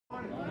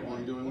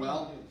Everyone doing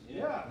well?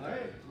 Yeah,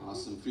 great.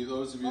 Awesome. For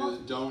those of you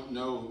that don't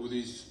know who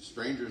these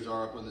strangers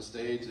are up on the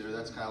stage there,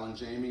 that's Kyle and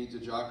Jamie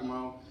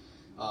DiGiacomo.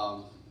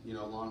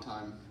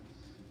 Longtime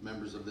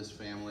members of this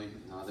family.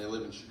 They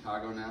live in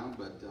Chicago now,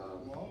 but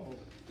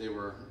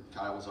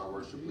Kyle was our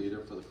worship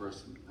leader for the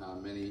first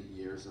many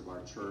years of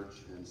our church,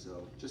 and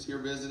so just here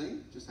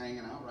visiting, just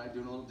hanging out, right,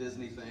 doing a little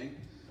Disney thing.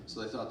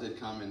 So they thought they'd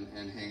come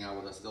and hang out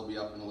with us. They'll be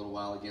up in a little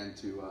while again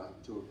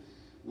to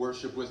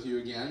worship with you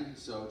again.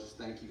 So just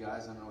thank you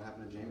guys. I don't know what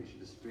happened to Jamie. She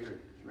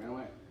disappeared. She ran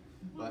away.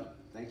 But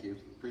thank you.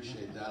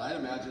 Appreciate that. I'd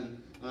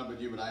imagine, I don't know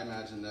about you, but I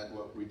imagine that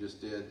what we just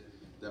did,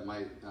 that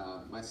might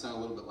sound a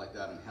little bit like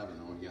that in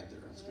heaven when we get there.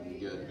 It's going to be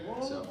good.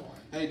 So,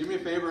 hey, do me a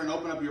favor and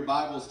open up your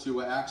Bibles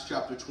to Acts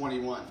chapter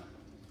 21.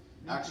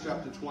 Acts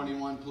chapter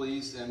 21,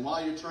 please. And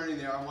while you're turning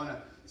there, I want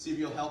to see if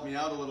you'll help me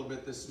out a little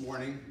bit this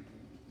morning.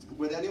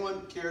 Would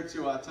anyone care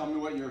to tell me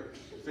what your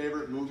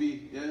favorite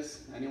movie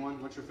is?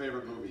 Anyone? What's your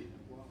favorite movie?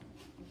 The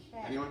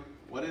Shack. Anyone?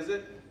 What is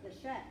it? The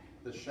Shack.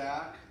 The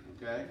Shack.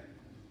 Okay.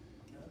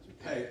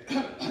 Hey.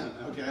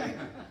 Okay.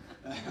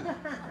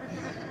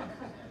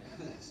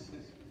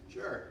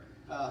 Sure.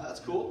 That's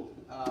cool.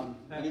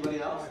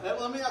 Anybody else? Hey,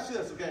 let me ask you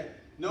this. Okay.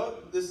 No,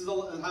 this is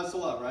House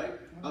of Love, right?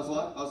 House of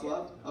Love. House of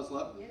Love. House of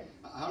Love. Yes.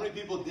 How many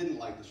people didn't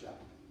like The Shack?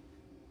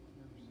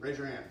 Raise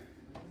your hand.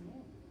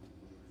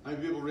 How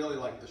many people really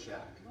like The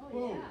Shack?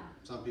 Oh, yeah.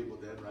 Some people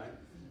did, right?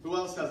 Who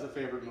else has a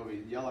favorite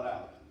movie? Yell it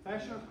out.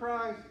 Passion of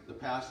Christ. The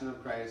Passion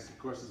of Christ, of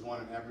course, is one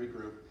in every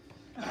group.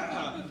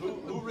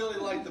 Who really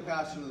liked The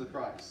Passion of the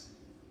Christ?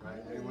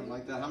 Right? Anyone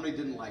like that? How many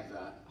didn't like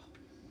that?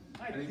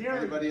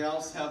 Anybody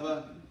else have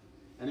a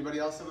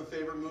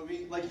favorite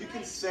movie? Like you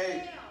can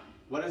say,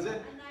 what is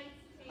it?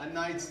 A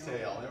Knight's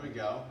Tale. There we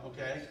go.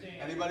 Okay.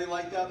 Anybody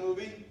like that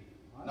movie?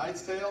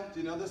 Knight's Tale? Do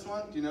you know this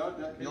one? Do you know it?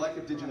 You like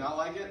it? Did you not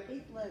like it?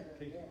 Heath Ledger,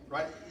 yeah.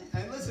 Right?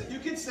 And listen, you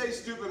can say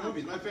stupid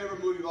movies. My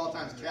favorite movie of all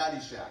time is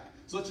Caddyshack.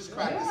 So let's just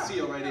crack the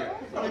seal right here.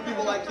 How many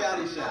people like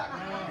Caddyshack?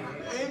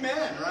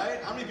 Amen,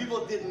 right? How many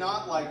people did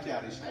not like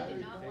Caddyshack? I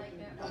did not like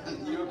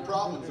that. You have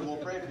problems and we'll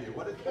pray for you.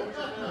 What was your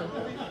favorite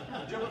movie?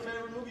 Did you have a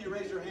favorite movie? You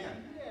raise your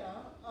hand. Yeah,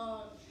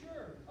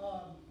 sure.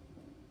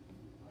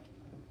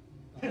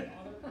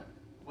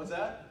 What's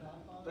that?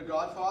 The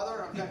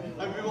Godfather? Okay.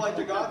 How many people like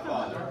The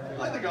Godfather? I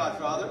like The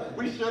Godfather.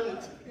 We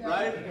shouldn't,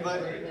 right?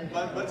 But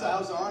it's a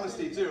house of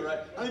honesty too, right?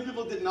 How many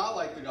people did not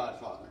like The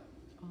Godfather?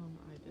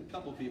 A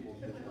couple people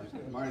didn't like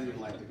it. Marty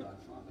didn't like The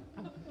Godfather.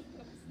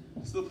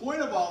 So the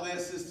point of all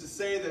this is to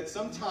say that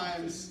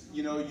sometimes,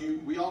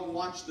 we all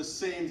watch the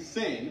same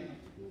thing,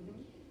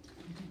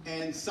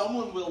 and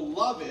someone will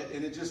love it,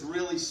 and it just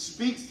really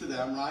speaks to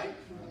them, right?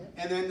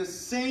 And then the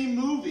same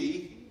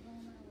movie,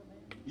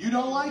 you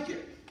don't like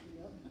it.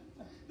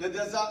 That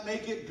does that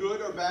make it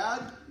good or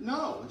bad?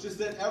 No. It's just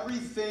that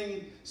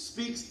everything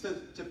speaks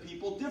to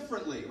people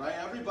differently, right?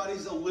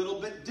 Everybody's a little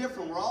bit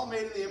different. We're all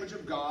made in the image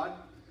of God,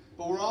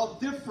 but we're all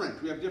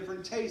different. We have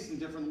different tastes and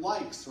different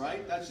likes,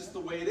 right? That's just the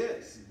way it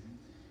is.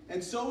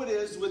 And so it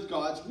is with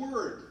God's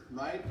Word,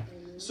 right?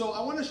 So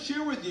I want to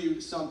share with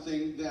you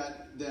something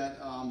that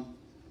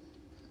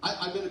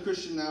I've been a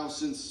Christian now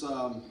since,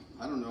 I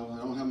don't know, I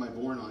don't have my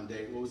born on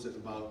date. What was it,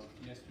 about?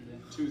 Yesterday.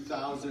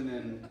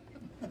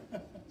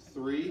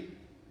 2003?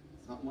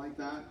 Something like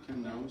that.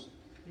 Kim knows.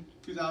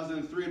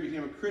 2003, I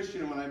became a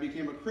Christian, and when I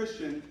became a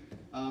Christian,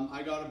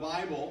 I got a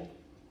Bible,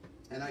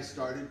 and I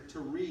started to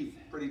read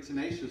pretty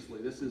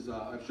tenaciously. This is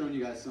I've shown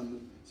you guys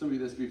some of you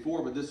this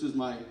before, but this was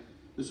my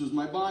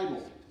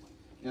Bible,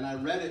 and I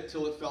read it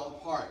till it fell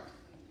apart,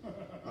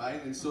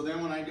 right? And so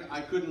then when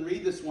I couldn't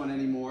read this one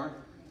anymore,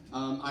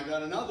 I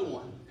got another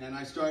one, and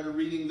I started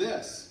reading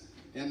this,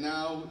 and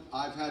now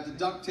I've had to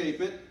duct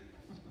tape it,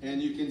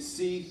 and you can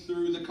see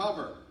through the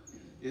cover.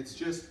 It's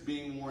just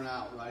being worn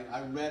out, right?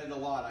 I read it a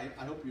lot. I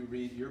hope you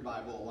read your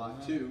Bible a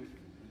lot too.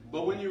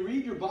 But when you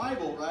read your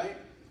Bible, right,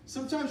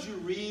 sometimes you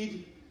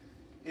read,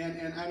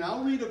 and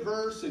I'll read a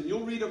verse, and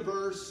you'll read a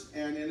verse,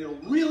 and it'll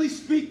really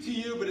speak to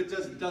you, but it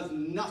does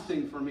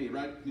nothing for me,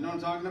 right? You know what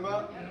I'm talking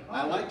about?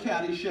 I like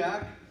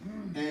Caddyshack,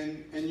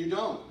 and you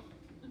don't.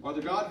 Or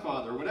The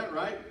Godfather, or whatever,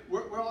 right?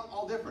 We're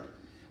all different.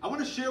 I want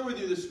to share with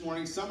you this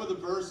morning some of the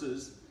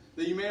verses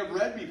that you may have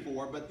read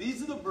before, but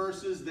these are the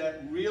verses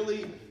that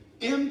really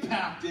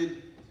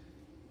impacted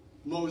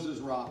Moses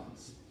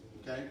Robbins.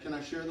 Okay, can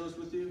I share those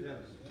with you? Yes.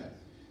 Okay.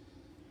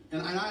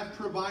 And I've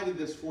provided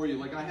this for you.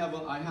 Like I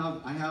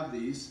have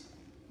these.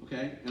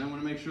 Okay, and I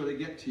want to make sure they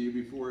get to you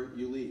before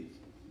you leave.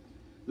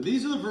 But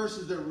these are the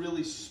verses that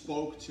really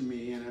spoke to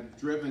me and have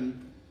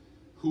driven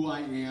who I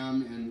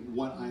am and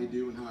what I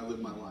do and how I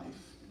live my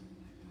life.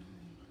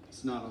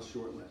 It's not a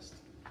short list.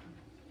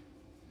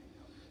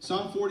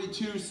 Psalm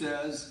 42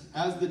 says,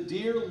 "As the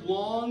deer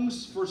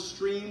longs for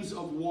streams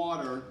of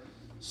water,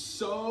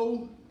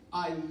 so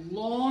I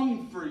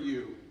long for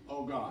you,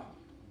 O God."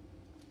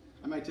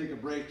 I might take a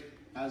break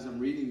as I'm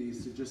reading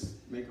these to just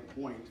make a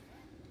point.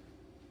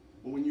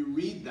 But when you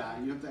read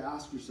that, you have to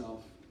ask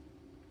yourself,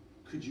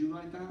 could you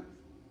write that?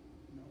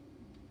 No.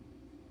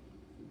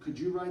 Could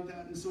you write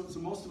that? And so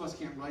most of us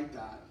can't write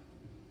that.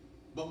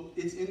 But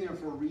it's in there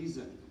for a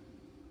reason.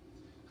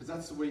 because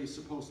that's the way you're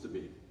supposed to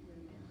be.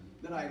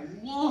 That I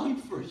long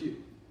for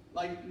you.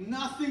 Like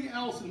nothing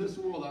else in this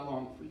world I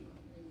long for you.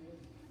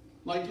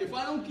 Like if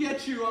I don't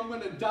get you, I'm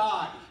going to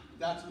die.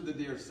 That's what the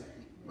deer's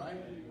saying, right?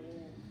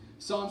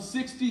 Psalm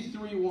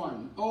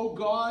 63:1. Oh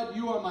God,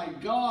 you are my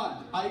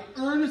God. I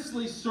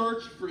earnestly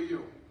search for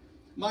you.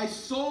 My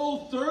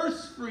soul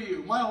thirsts for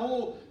you. My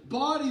whole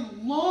body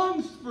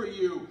longs for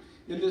you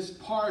in this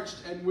parched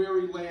and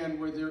weary land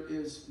where there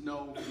is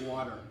no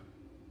water.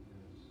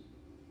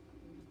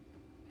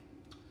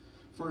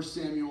 1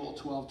 Samuel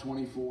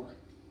 12:24.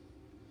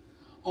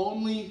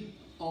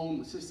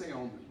 Let's just say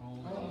only.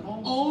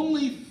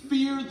 Only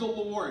fear the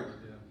Lord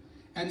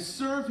and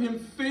serve him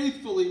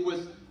faithfully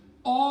with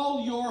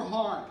all your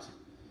heart.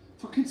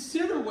 For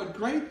consider what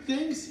great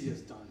things he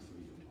has done for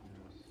you.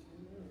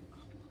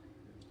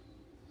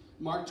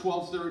 Mark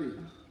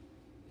 12:30.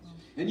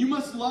 And you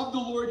must love the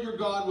Lord your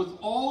God with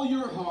all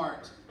your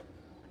heart,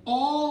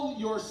 all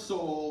your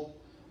soul,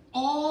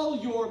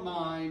 all your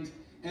mind,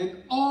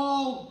 and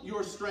all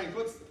your strength.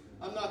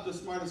 I'm not the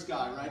smartest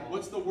guy, right?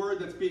 What's the word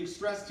that's being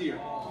stressed here?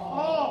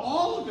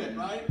 All of it,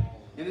 right?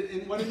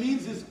 And what it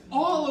means is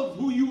all of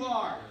who you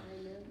are.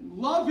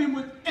 Love him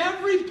with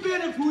every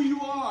bit of who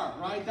you are,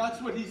 right? That's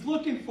what he's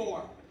looking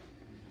for.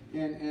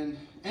 And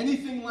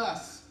anything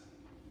less.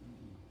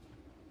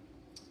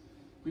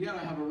 We got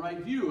to have a right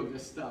view of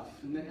this stuff.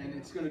 And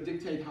it's going to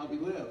dictate how we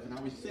live and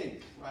how we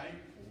think, right?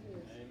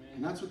 Amen.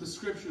 And that's what the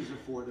scriptures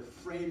are for, to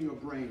frame your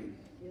brain.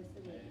 Yes,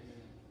 it is.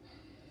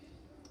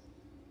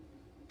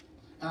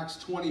 Acts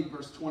 20,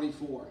 verse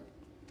 24.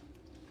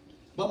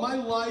 But my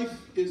life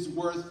is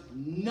worth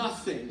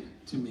nothing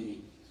to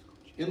me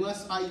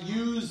unless I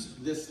use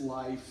this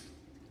life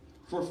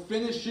for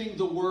finishing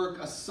the work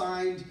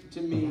assigned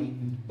to me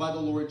by the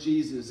Lord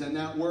Jesus. And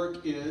that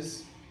work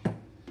is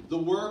the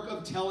work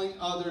of telling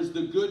others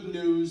the good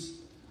news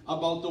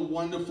about the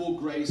wonderful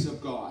grace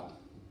of God.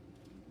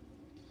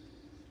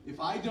 If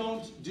I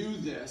don't do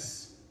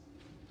this,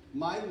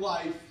 my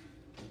life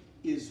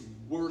is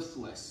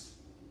worthless.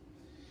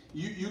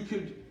 You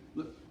could,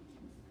 the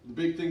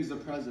big thing's the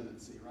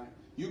presidency, right?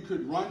 You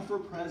could run for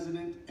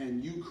president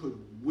and you could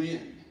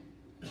win.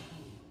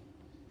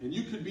 And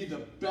you could be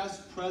the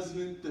best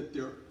president that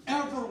there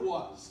ever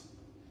was.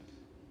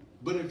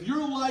 But if your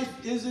life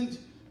isn't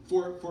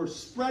for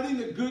spreading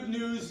the good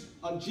news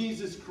of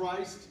Jesus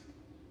Christ,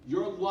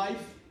 your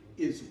life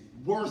is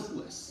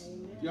worthless.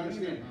 Amen. You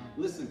understand?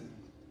 Listen,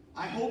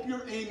 I hope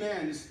your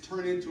amens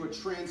turn into a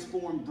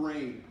transformed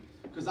brain.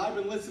 Because I've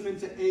been listening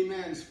to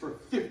amens for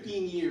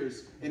 15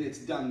 years and it's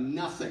done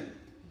nothing.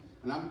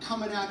 And I'm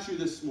coming at you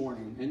this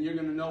morning and you're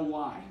going to know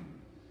why.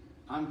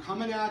 I'm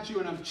coming at you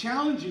and I'm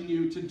challenging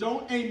you to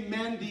don't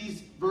amen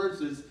these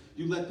verses.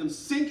 You let them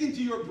sink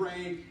into your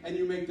brain and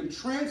you make them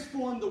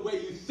transform the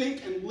way you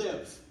think and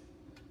live.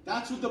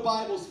 That's what the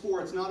Bible's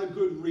for. It's not a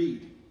good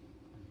read.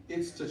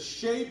 It's to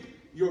shape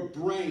your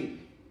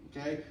brain,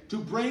 okay? To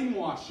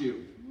brainwash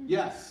you.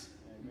 Yes.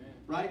 Amen.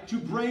 Right? To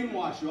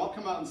brainwash you. I'll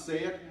come out and say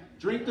it.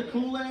 Drink the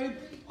Kool-Aid?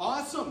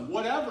 Awesome.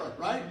 Whatever,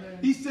 right?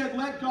 He said,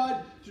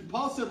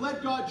 Paul said,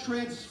 let God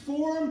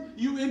transform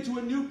you into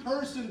a new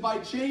person by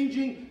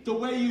changing the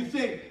way you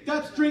think.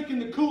 That's drinking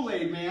the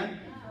Kool-Aid,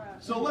 man.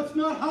 So let's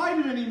not hide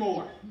it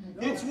anymore.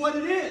 It's what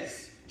it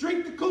is.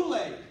 Drink the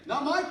Kool-Aid.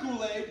 Not my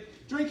Kool-Aid.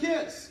 Drink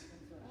his.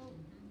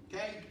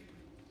 Okay?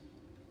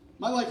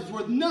 My life is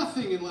worth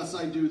nothing unless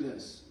I do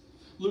this.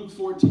 Luke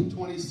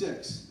 14:26.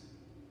 This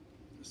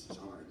is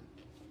hard.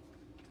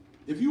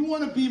 If you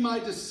want to be my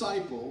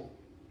disciple,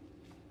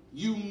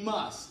 you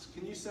must.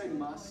 Can you say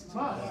must?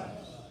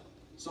 Must.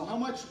 So how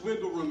much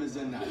wiggle room is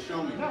in that?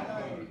 Show me.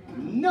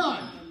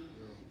 None.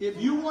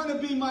 If you want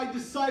to be my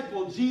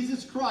disciple,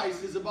 Jesus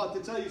Christ is about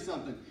to tell you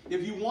something.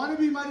 If you want to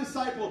be my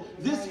disciple,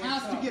 this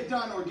has to get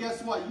done, or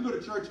guess what? You go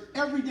to church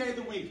every day of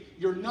the week.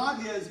 You're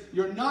not his.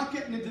 You're not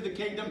getting into the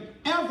kingdom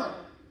ever.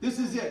 This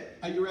is it.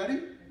 Are you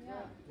ready? Yeah.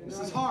 This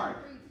is hard.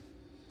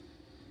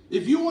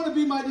 If you want to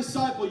be my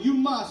disciple, you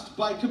must,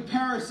 by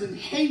comparison,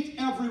 hate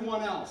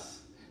everyone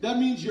else. That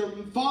means your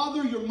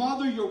father, your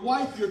mother, your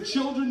wife, your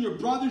children, your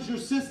brothers, your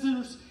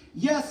sisters.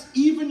 Yes,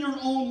 even your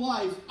own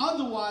life.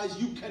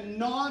 Otherwise, you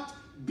cannot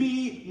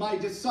be my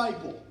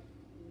disciple.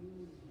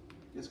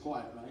 It's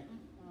quiet, right?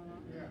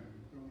 Yeah.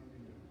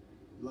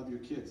 You love your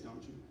kids,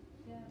 don't you?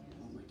 Yeah.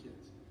 I love my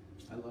kids.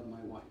 I love my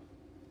wife.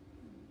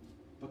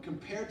 But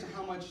compared to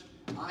how much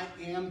I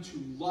am to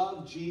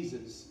love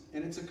Jesus,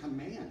 and it's a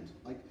command.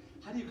 Like,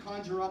 how do you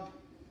conjure up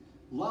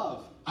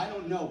love? I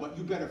don't know, but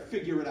you better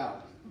figure it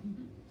out.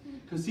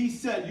 Because he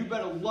said, you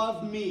better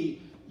love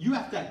me. You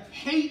have to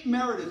hate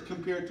Meredith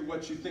compared to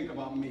what you think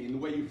about me and the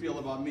way you feel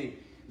about me.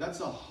 That's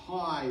a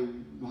high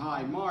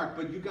mark,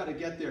 but you got to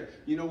get there.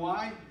 You know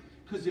why?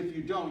 Because if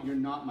you don't, you're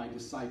not my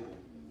disciple.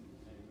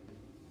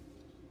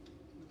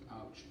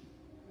 Ouch.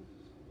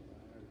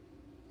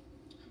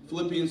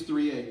 Philippians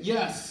 3:8.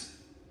 Yes,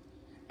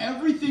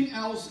 everything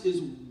else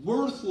is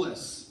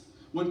worthless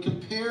when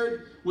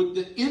compared with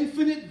the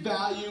infinite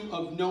value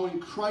of knowing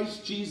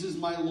Christ Jesus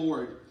my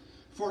Lord.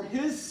 For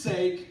his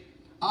sake,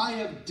 I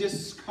have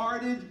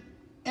discarded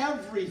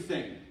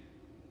everything.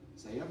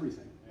 Say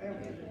everything.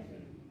 Everything.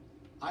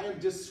 I have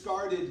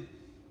discarded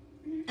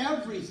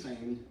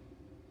everything,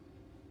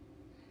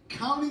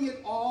 counting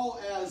it all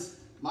as,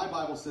 my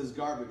Bible says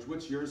garbage.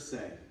 What's yours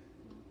say?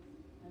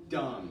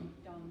 Dung.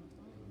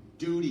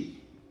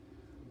 Duty.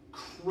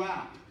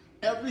 Crap.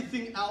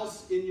 Everything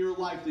else in your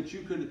life that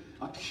you could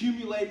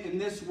accumulate in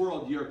this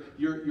world, your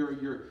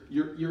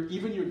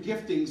even your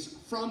giftings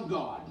from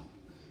God,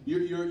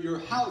 your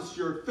house,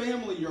 your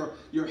family,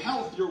 your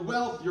health, your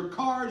wealth, your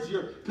cars,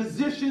 your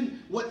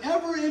position,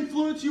 whatever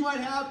influence you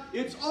might have,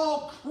 it's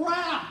all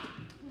crap.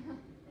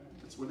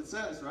 That's what it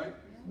says, right?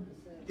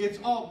 It's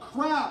all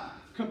crap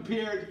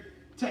compared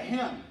to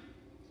him.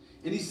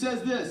 And he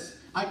says this,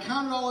 I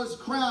count it all as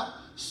crap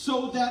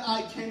so that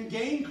I can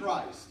gain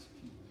Christ.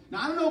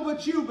 Now, I don't know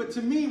about you, but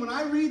to me, when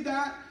I read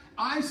that,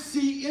 I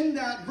see in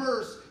that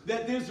verse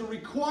that there's a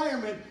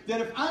requirement that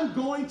if I'm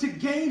going to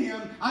gain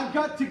him, I've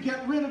got to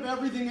get rid of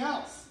everything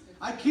else.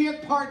 I can't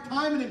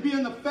part-time it and be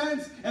on the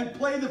fence and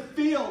play the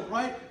field,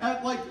 right?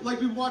 Like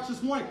we watched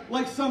this morning,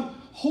 like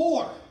some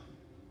whore.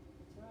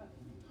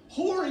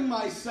 Whoring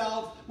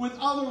myself with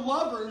other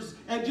lovers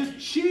and just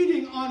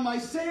cheating on my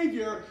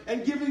Savior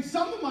and giving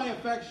some of my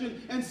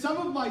affection and some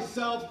of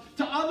myself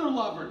to other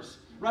lovers.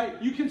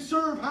 Right? You can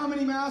serve how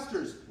many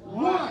masters?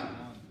 One.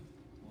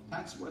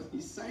 That's what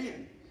he's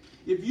saying.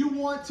 If you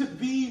want to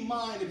be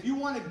mine, if you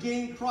want to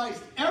gain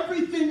Christ,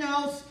 everything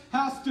else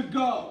has to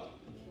go.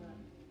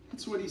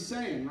 That's what he's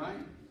saying, right?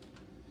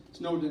 There's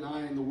no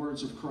denying the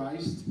words of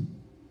Christ.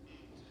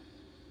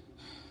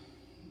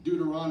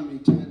 Deuteronomy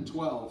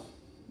 10:12.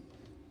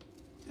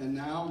 And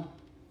now,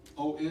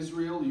 O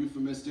Israel,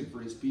 euphemistic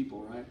for his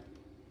people, right?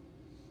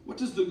 What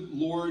does the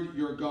Lord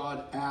your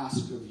God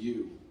ask of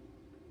you?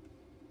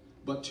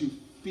 But to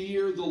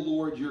fear the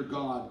Lord your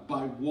God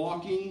by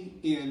walking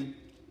in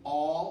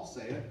all,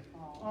 say it,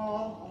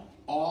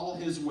 all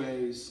his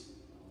ways,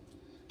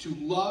 to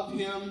love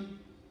him,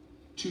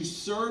 to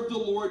serve the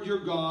Lord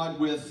your God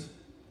with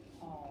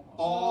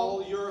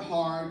all your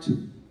heart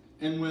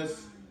and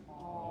with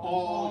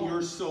all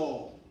your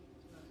soul.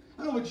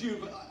 I don't know about you,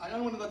 but I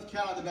don't want to let the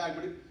cat out of the bag,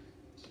 but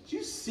do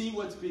you see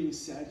what's being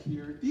said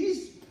here?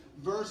 These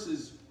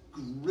verses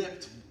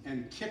gripped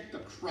and kicked the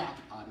crap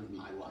out of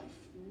my life.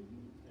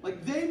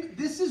 Like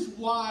this is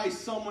why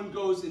someone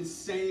goes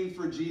insane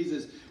for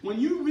Jesus. When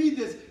you read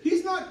this,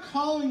 he's not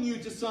calling you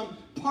to some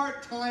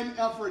part-time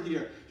effort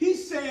here.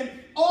 He's saying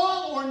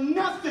all or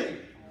nothing.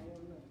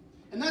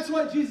 And that's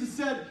why Jesus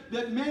said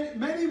that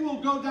many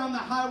will go down the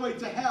highway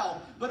to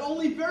hell, but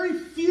only very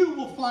few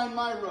will find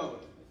my road.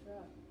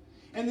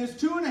 And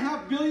there's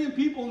 2.5 billion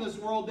people in this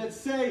world that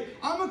say,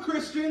 I'm a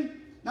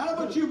Christian. Not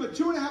about you, but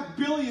 2.5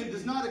 billion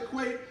does not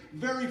equate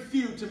very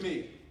few to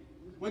me.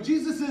 When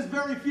Jesus says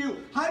very few,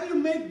 how do you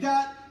make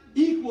that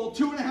equal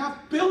 2.5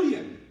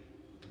 billion?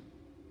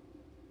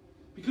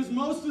 Because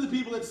most of the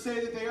people that say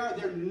that they are,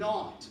 they're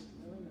not.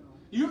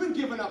 You haven't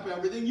given up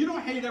everything. You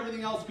don't hate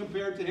everything else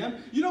compared to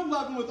him. You don't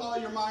love him with all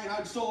your mind,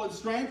 heart, soul, and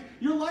strength.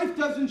 Your life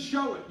doesn't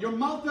show it. Your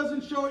mouth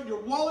doesn't show it.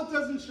 Your wallet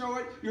doesn't show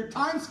it. Your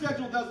time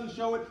schedule doesn't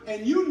show it.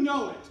 And you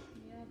know it.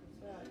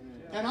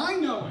 And I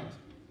know it.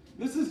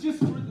 This is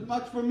just as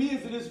much for me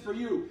as it is for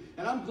you.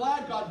 And I'm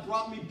glad God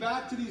brought me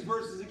back to these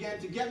verses again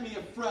to get me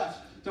afresh,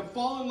 to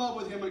fall in love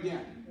with him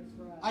again.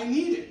 I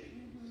need it.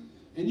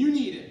 And you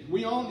need it.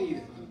 We all need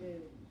it.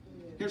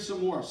 Here's some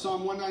more.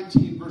 Psalm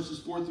 119, verses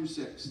 4 through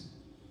 6.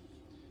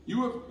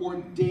 You have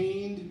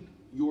ordained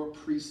your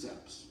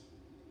precepts,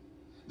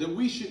 that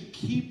we should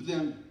keep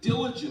them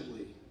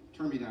diligently.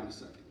 Turn me down a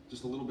second,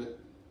 just a little bit.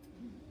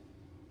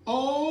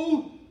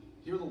 Oh,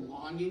 hear the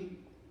longing?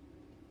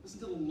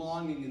 Listen to the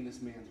longing in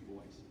this man's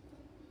voice.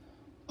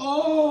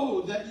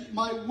 Oh, that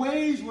my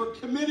ways were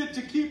committed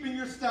to keeping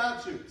your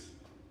statutes.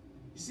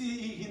 You see,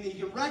 he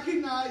can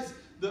recognize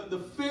the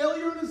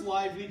failure in his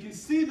life, and he can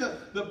see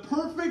the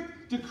perfect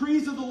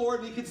decrees of the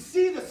Lord, and he can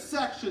see the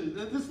section,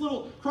 this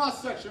little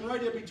cross section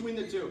right here between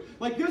the two.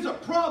 Like, there's a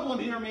problem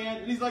here, man.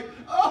 And he's like,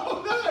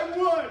 oh, that I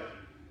would.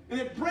 And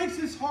it breaks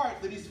his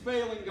heart that he's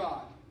failing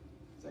God.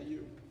 Is that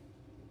you?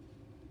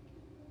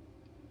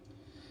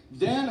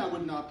 Then I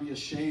would not be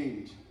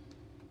ashamed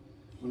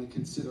when I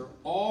consider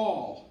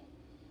all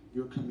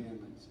your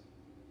commandments.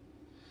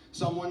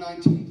 Psalm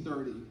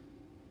 119:30.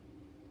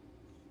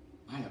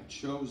 I have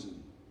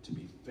chosen to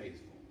be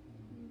faithful.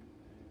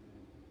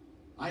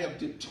 I have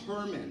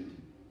determined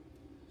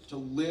to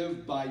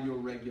live by your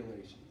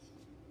regulations.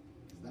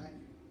 Is that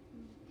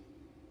you?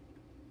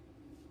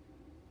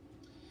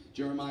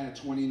 Jeremiah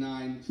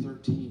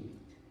 29:13.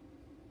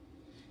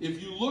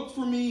 If you look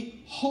for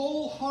me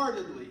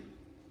wholeheartedly,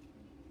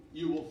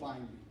 you will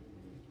find me.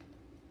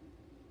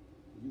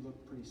 You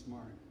look pretty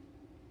smart.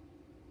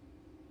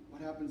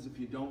 What happens if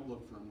you don't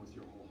look for him with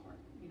your whole heart?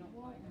 You don't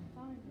find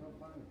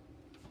him.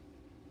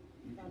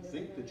 You can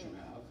think that you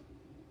have.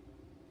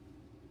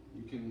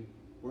 You can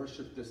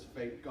worship this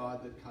fake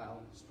God that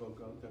Kyle spoke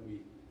of, that we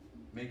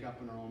make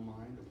up in our own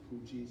mind of who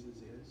Jesus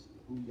is,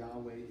 who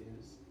Yahweh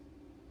is.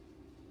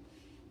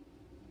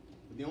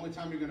 But the only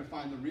time you're going to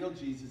find the real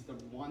Jesus, the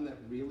one that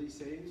really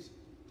saves,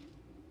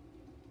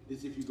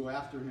 is if you go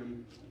after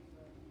him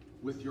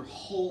with your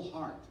whole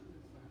heart.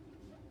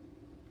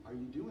 Are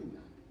you doing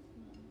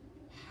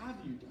that? Have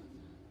you done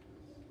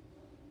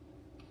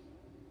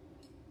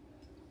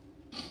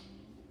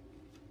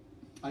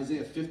that?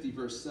 Isaiah 50,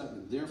 verse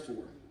 7.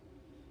 Therefore,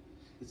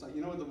 it's like,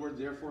 you know what the word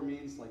therefore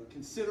means? Like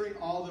considering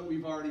all that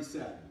we've already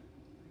said.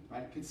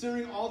 Right?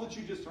 Considering all that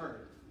you just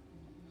heard.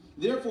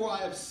 Therefore, I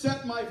have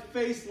set my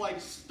face like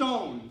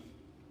stone,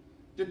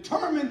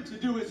 determined to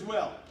do his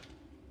will.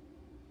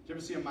 Did you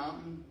ever see a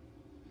mountain?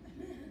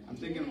 I'm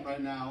thinking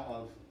right now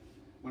of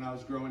when I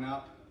was growing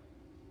up.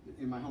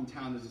 In my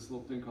hometown, there's this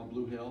little thing called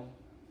Blue Hill.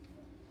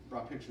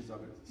 Brought pictures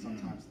of it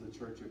sometimes to the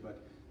church here,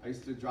 but I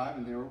used to drive,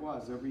 and there it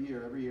was every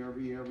year,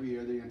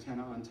 the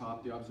antenna on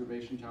top, the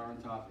observation tower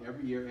on top,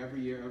 every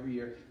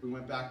year. We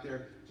went back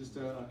there just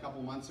a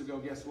couple months ago.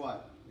 Guess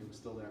what? It was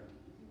still there.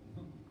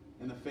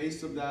 In the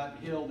face of that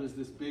hill, there's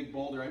this big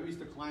boulder. I used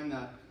to climb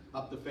that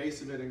up the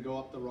face of it and go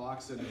up the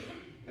rocks,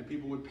 and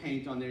people would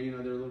paint on there, you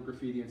know, their little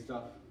graffiti and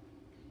stuff.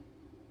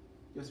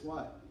 Guess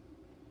what?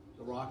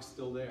 The rock's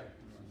still there,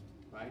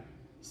 right?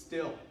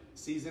 Still,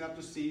 season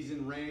after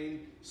season,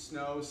 rain,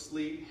 snow,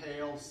 sleet,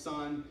 hail,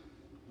 sun,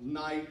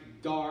 night,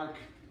 dark,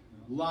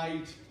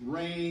 light,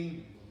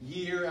 rain,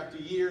 year after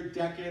year,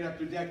 decade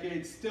after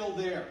decade, still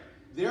there.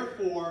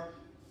 Therefore,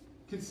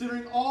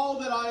 considering all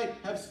that I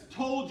have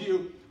told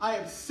you, I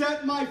have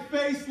set my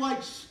face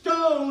like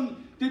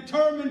stone,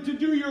 determined to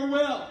do your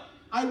will.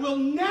 I will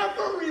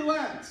never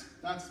relent.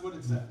 That's what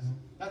it says.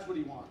 That's what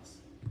he wants.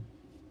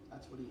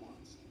 That's what he wants.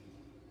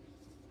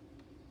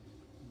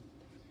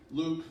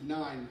 Luke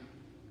 9,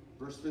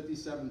 verse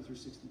 57 through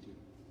 62.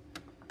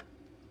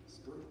 It's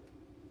brutal.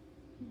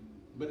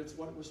 But it's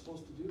what we're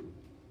supposed to do.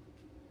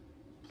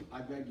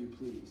 I beg you,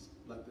 please,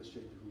 let this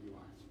shape who you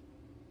are.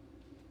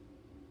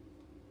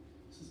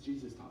 This is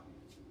Jesus talking.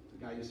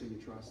 The guy you say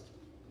you trust,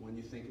 the one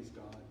you think is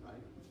God, right?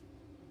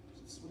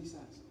 This is what he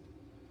says.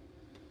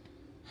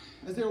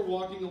 As they were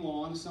walking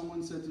along,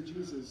 someone said to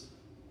Jesus,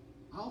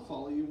 I'll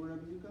follow you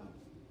wherever you go.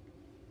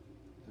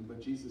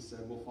 But Jesus said,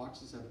 well,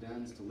 foxes have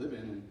dens to live in,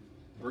 and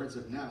birds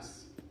have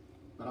nests,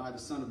 but I, the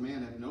Son of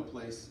Man, have no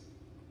place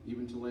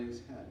even to lay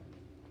his head.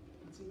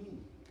 What's he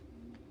mean?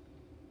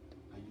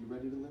 Are you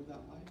ready to live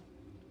that life?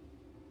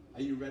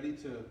 Are you ready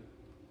to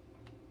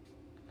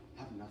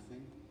have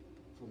nothing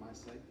for my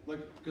sake? Like,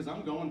 because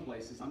I'm going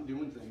places, I'm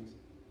doing things,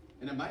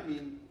 and it might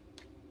mean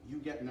you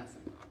get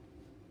nothing.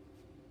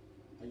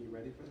 Are you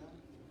ready for that?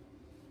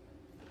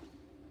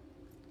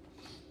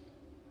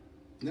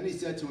 And then he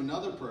said to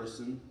another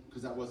person,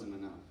 because that wasn't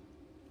enough.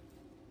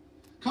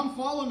 Come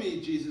follow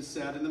me, Jesus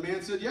said. And the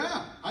man said,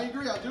 yeah, I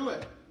agree, I'll do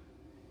it.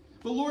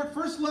 But Lord,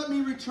 first let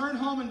me return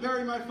home and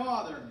bury my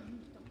father.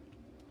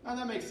 Now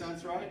that makes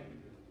sense, right?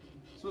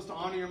 You're supposed to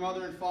honor your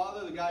mother and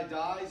father. The guy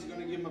dies, you're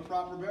going to give him a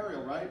proper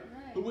burial, right?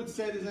 Who would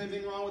say there's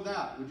anything wrong with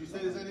that? Would you say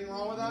there's anything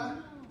wrong with that?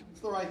 It's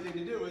the right thing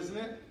to do, isn't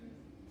it?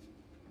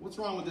 What's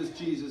wrong with this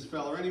Jesus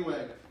fella?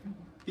 Anyway,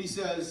 he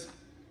says,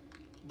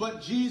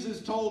 but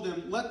Jesus told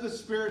him, let the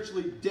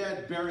spiritually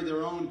dead bury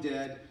their own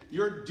dead.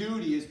 Your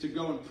duty is to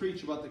go and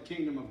preach about the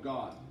kingdom of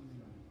God.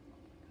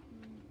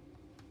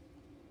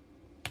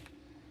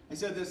 I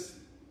said this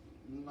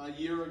a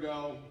year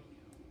ago,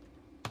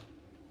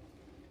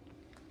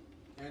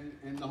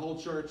 and the whole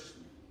church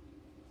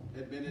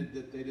admitted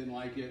that they didn't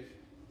like it,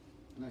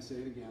 and I say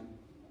it again.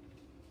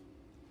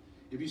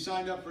 If you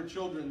signed up for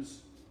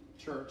children's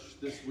church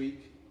this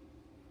week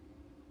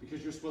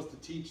because you're supposed to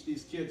teach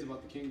these kids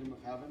about the kingdom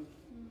of heaven,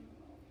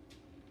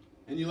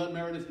 and you let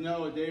Meredith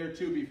know a day or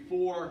two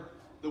before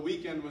the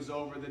weekend was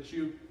over that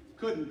you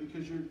couldn't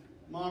because your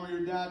mom or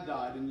your dad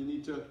died and you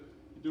need to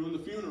do the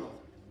funeral.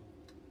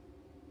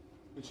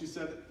 And she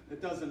said,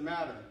 it doesn't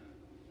matter.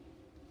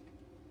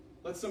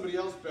 Let somebody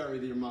else bury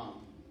your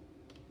mom.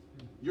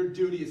 Your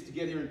duty is to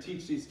get here and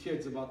teach these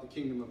kids about the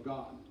kingdom of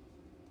God.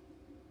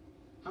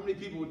 How many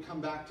people would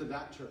come back to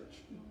that church?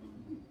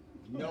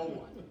 No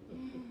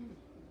one.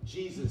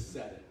 Jesus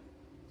said it.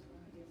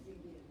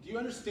 Do you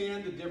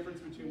understand the difference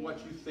between what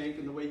you think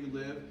and the way you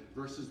live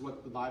versus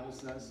what the Bible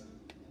says?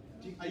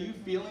 Are you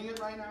feeling it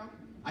right now?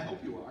 I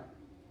hope you are.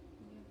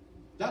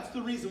 That's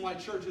the reason why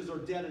churches are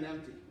dead and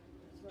empty.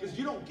 Because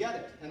you don't get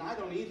it, and I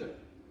don't either.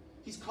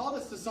 He's called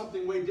us to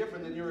something way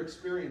different than you're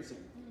experiencing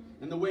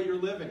and the way you're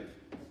living.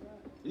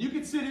 And you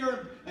can sit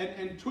here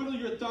and twiddle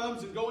your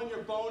thumbs and go on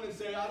your phone and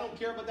say, I don't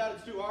care about that,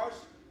 it's too harsh.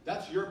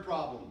 That's your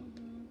problem.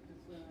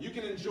 You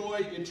can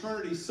enjoy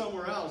eternity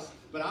somewhere else,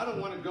 but I don't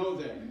want to go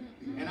there.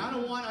 And I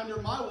don't want under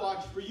my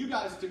watch for you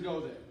guys to go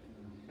there.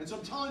 And so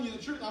I'm telling you the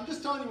truth. I'm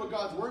just telling you what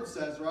God's word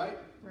says, right?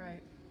 Right.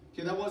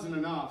 Okay, that wasn't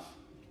enough.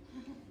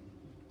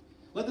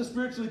 Let the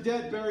spiritually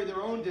dead bury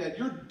their own dead.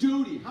 Your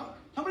duty.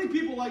 How many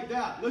people like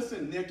that?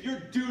 Listen, Nick, your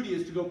duty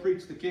is to go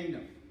preach the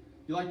kingdom.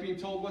 You like being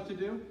told what to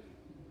do?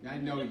 I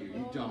know you.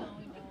 You don't.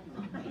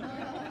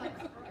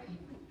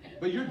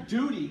 But your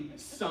duty,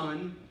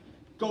 son,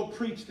 go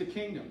preach the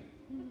kingdom.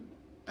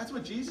 That's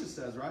what Jesus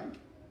says, right?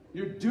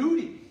 Your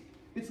duty.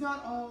 It's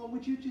not, oh,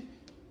 would you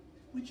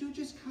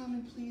just come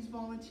and please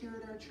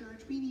volunteer at our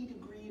church? We need a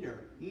greeter.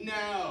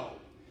 No.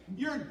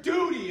 Your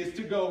duty is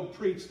to go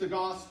preach the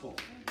gospel.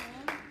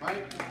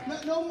 Right?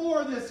 No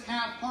more of this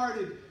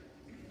half-hearted,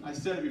 I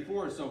said it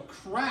before, so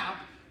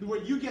crap,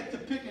 where you get to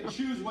pick and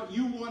choose what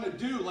you want to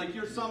do like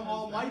you're some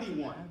almighty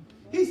one.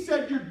 He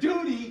said your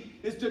duty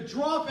is to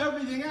drop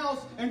everything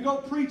else and go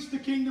preach the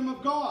kingdom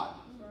of God.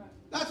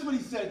 That's what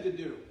he said to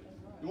do.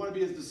 You want to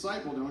be his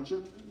disciple, don't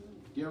you?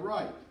 Get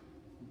right.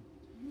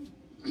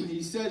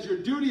 He says your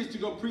duty is to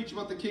go preach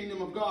about the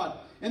kingdom of God.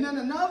 And then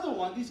another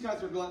one, these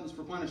guys are gluttons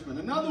for punishment.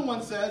 Another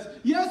one says,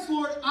 yes,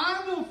 Lord,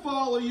 I will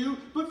follow you,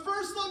 but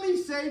first let me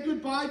say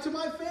goodbye to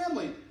my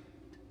family.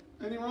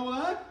 Anything wrong with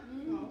that?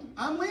 No.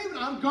 I'm leaving.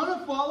 I'm going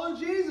to follow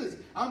Jesus.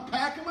 I'm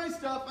packing my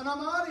stuff and I'm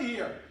out of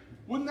here.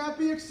 Wouldn't that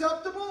be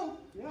acceptable?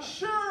 Yeah.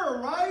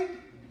 Sure, right?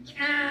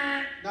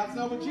 That's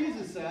not what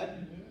Jesus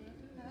said.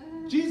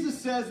 Jesus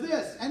says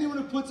this, anyone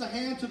who puts a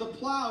hand to the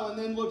plow and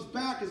then looks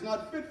back is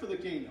not fit for the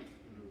kingdom.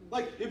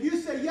 Like, if you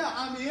say, yeah,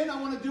 I'm in, I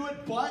want to do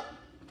it, but,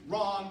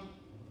 wrong.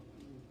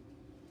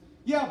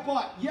 Yeah,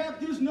 but. Yeah,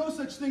 there's no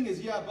such thing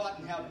as yeah, but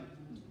in heaven.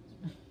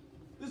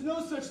 There's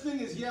no such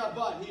thing as yeah,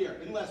 but here,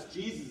 unless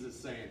Jesus is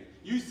saying it.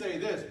 You say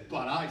this,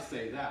 but I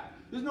say that.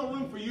 There's no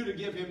room for you to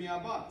give him yeah,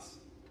 buts.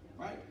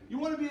 Right? You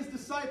want to be his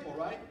disciple,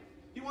 right?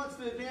 He wants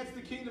to advance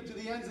the kingdom to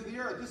the ends of the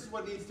earth. This is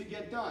what needs to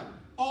get done.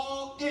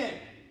 All in.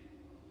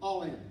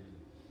 All in.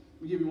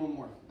 Let me give you one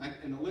more.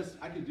 In the list,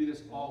 I could do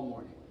this all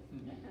morning.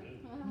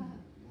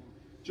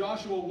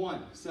 Joshua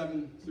 1,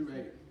 7 through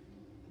 8.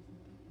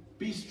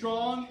 Be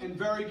strong and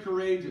very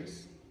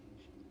courageous.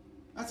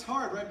 That's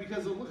hard, right?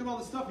 Because look at all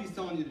the stuff he's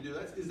telling you to do.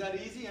 Is that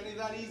easy? Any of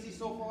that easy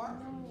so far?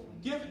 No.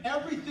 Give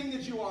everything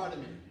that you are to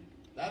me.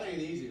 That ain't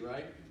easy,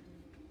 right?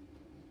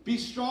 Be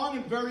strong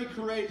and very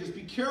courageous.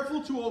 Be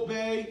careful to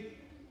obey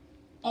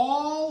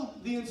all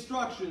the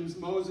instructions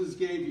Moses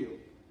gave you.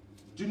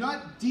 Do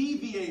not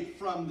deviate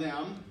from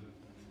them,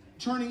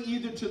 turning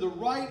either to the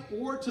right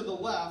or to the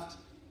left.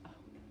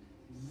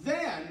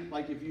 Then,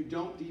 like if you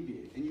don't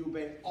deviate and you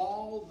obey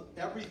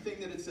everything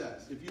that it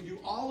says, if you do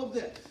all of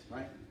this,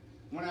 right?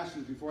 I want to ask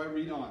you this before I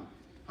read on.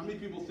 How many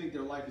people think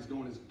their life is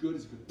going as good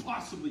as it could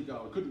possibly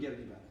go? It couldn't get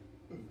any better.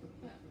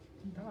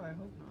 God, I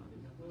hope not.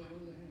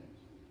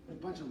 A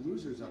bunch of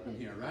losers up in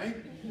here, right?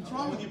 What's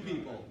wrong with you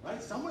people,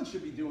 right? Someone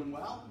should be doing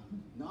well.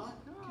 Not?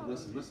 Okay,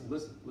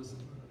 listen.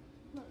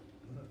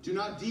 Do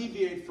not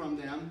deviate from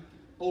them.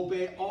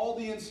 Obey all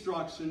the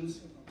instructions.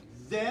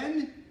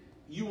 Then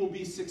you will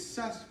be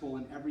successful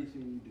in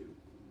everything you do.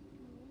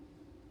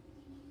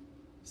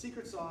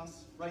 Secret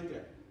sauce, right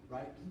there,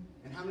 right?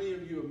 And how many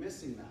of you are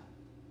missing that?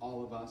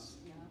 All of us.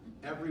 Yeah.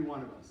 Every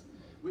one of us.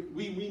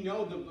 We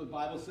know that the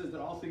Bible says that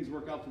all things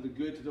work out for the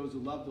good to those who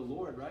love the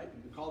Lord, right?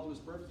 You're called to his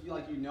purpose. You feel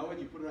like you know it.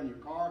 You put it on your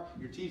car,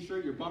 your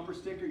t-shirt, your bumper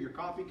sticker, your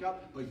coffee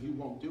cup, but you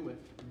won't do it.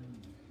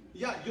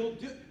 Yeah, you'll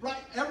do, right?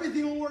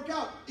 Everything will work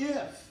out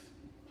if.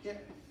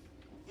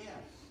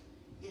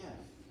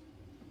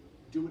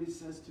 Do what it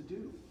says to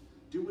do.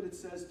 Do what it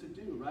says to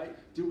do, right?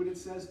 Do what it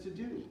says to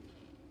do.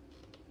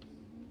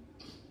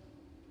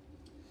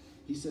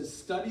 He says,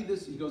 study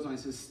this. He goes on, he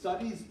says,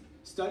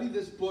 study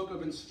this book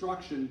of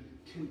instruction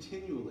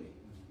continually.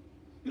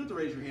 You don't have to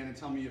raise your hand and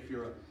tell me if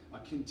you're a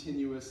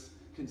continuous,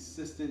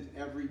 consistent,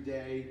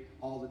 everyday,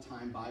 all the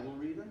time Bible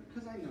reader,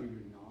 because I know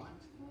you're not.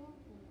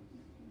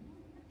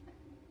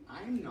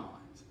 I'm not.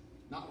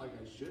 Not like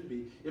I should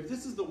be. If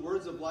this is the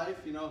words of life,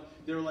 you know,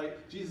 they're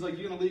like, Jesus, like,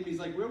 you're going to leave me. He's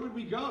like, where would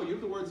we go? You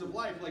have the words of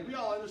life. Like, we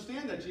all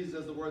understand that Jesus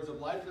has the words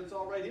of life. It's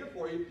all right here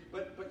for you,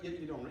 but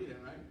yet you don't read it,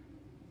 right?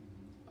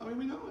 I mean,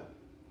 we know it.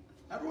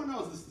 Everyone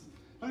knows this.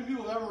 How many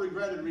people have ever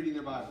regretted reading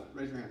their Bible?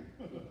 Raise your hand.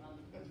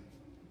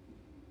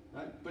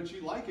 Right? But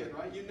you like it,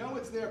 right? You know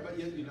it's there, but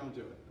yet you don't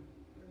do it.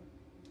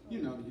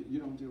 You know you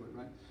don't do it,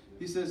 right?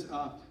 He says,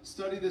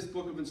 study this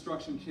book of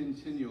instruction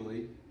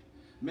continually.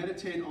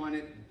 Meditate on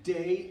it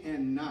day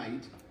and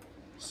night,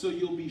 so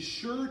you'll be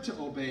sure to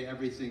obey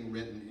everything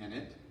written in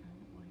it.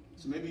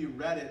 So maybe you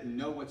read it and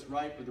know what's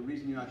right, but the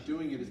reason you're not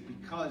doing it is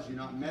because you're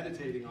not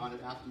meditating on it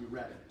after you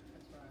read it.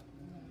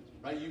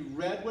 Right? You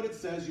read what it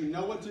says, you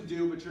know what to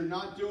do, but you're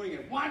not doing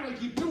it. Why do I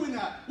keep doing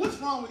that? What's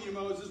wrong with you,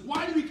 Moses?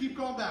 Why do we keep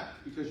going back?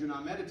 Because you're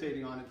not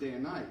meditating on it day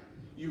and night.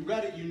 You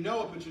read it, you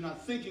know it, but you're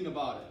not thinking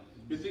about it.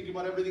 You're thinking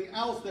about everything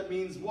else that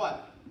means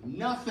what?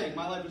 Nothing.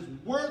 My life is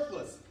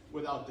worthless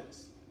without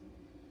this.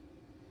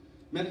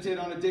 Meditate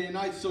on it day and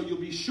night, so you'll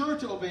be sure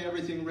to obey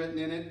everything written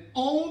in it.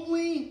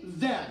 Only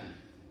then.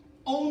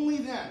 Only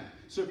then.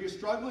 So if you're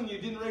struggling, you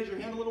didn't raise your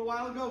hand a little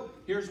while ago,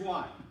 here's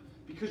why.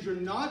 Because you're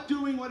not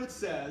doing what it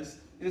says,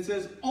 and it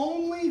says,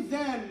 only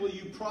then will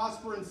you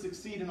prosper and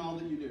succeed in all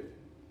that you do.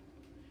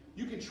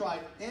 You can try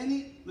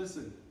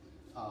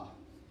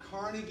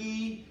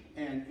Carnegie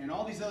and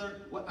all these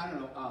other,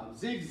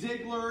 Zig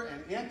Ziglar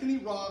and Anthony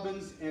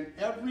Robbins and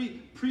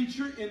every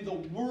preacher in the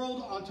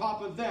world on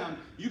top of them,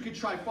 you can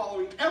try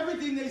following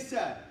everything they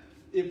said.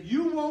 If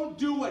you won't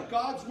do what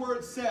God's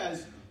word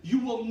says, you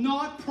will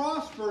not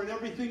prosper in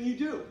everything you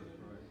do.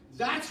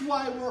 That's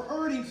why we're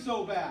hurting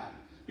so bad.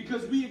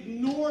 Because we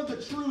ignore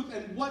the truth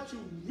and what to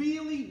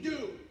really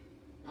do.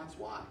 That's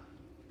why.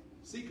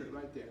 Secret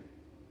right there.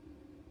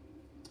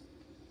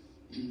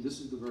 This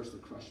is the verse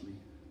that crushed me.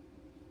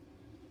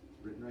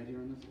 Written right here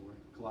on the floor.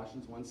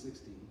 Colossians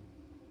 1:16.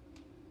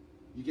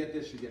 You get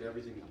this, you get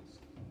everything else.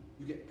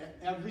 You get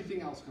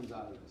everything else comes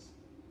out of this.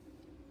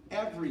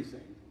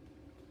 Everything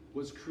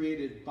was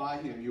created by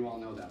him. You all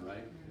know that,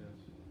 right?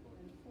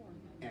 Yes.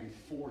 And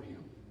for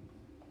him.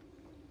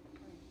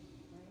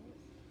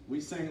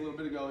 We sang a little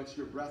bit ago, it's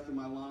your breath in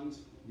my lungs.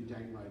 You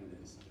dang right it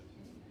is.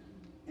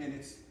 And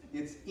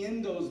it's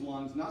in those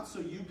lungs, not so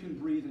you can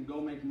breathe and go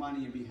make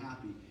money and be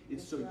happy.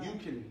 It's so you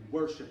can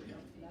worship him.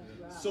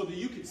 So that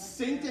you can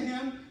sing to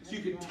him, so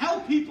you can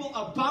tell people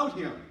about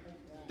him.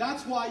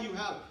 That's why you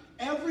have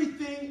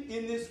everything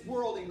in this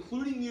world,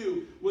 including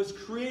you, was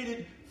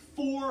created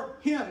for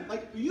him.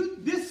 Like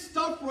this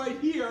stuff right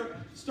here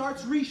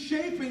starts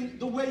reshaping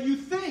the way you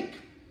think.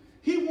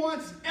 He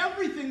wants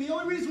everything. The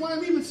only reason why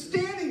I'm even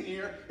standing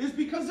here is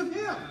because of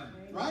him.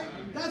 Right?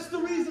 That's the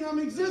reason I'm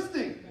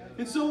existing.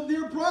 And so,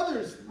 dear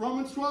brothers,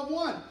 Romans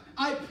 12:1,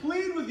 I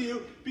plead with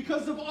you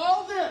because of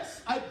all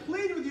this. I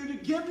plead with you to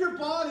give your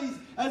bodies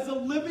as a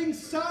living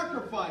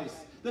sacrifice.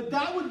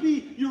 That would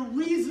be your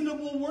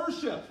reasonable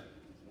worship.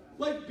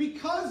 Like,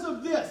 because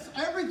of this,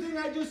 everything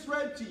I just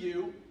read to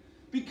you,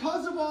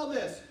 because of all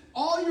this,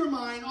 all your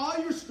mind, all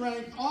your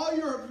strength, all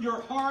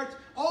your heart,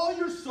 all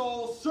your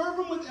soul, serve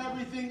him with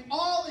everything,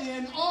 all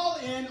in, all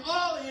in,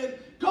 all in,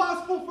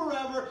 gospel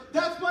forever.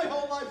 That's my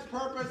whole life's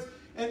purpose.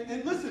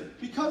 And listen,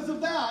 because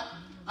of that,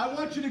 I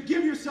want you to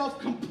give yourself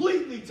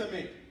completely to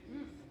me.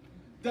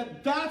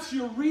 That's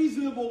your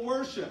reasonable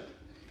worship.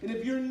 And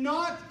if you're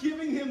not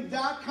giving him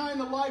that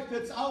kind of life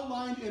that's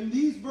outlined in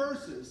these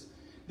verses,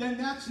 then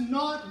that's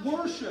not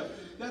worship.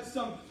 That's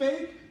some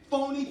fake,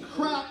 phony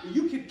crap.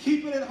 You can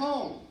keep it at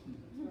home.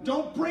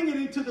 Don't bring it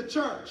into the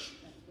church.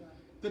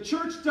 The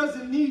church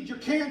doesn't need your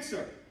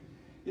cancer.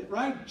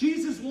 Right?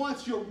 Jesus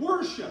wants your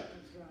worship.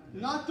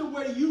 Not the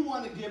way you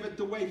want to give it,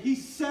 the way he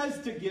says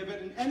to give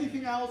it. And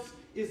anything else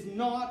is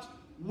not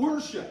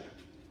worship.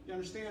 You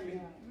understand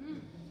me?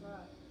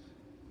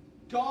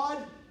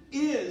 God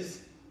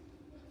is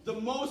the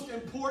most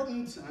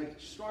important, I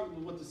struggle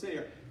with what to say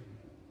here.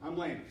 I'm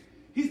lame.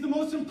 He's the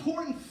most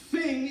important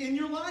thing in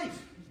your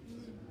life.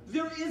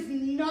 There is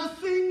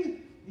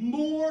nothing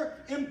more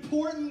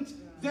important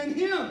than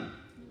him.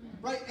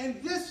 Right?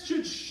 And this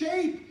should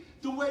shape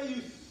the way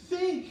you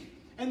think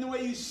and the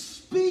way you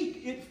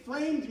speak. It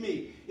framed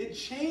me. It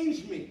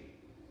changed me.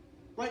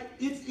 Right?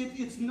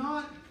 It's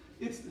not,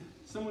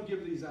 someone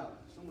give these out.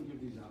 Someone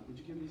give these out. Would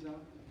you give these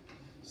out?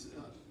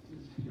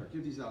 Here,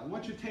 give these out. I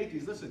want you to take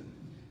these. Listen.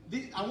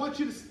 I want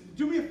you to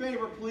do me a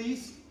favor,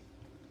 please.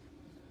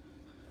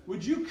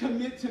 Would you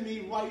commit to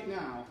me right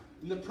now,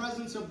 in the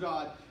presence of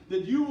God,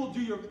 that you will do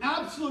your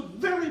absolute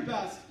very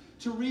best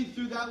to read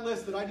through that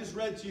list that I just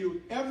read to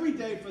you every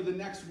day for the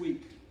next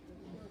week?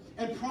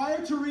 And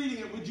prior to reading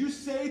it, would you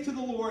say to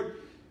the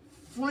Lord,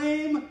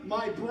 frame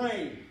my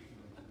brain.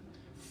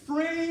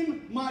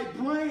 Frame my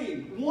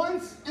brain.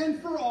 Once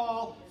and for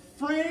all,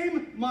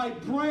 frame my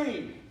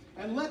brain.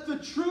 And let the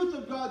truth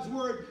of God's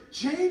word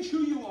change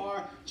who you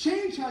are,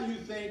 change how you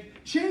think,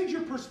 change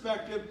your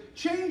perspective,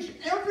 change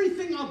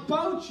everything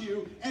about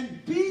you,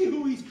 and be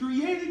who he's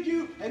created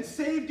you and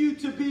saved you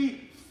to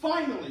be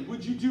finally.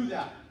 Would you do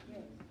that?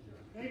 Yes.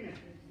 Amen.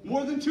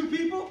 More than 2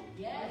 people?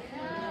 Yes.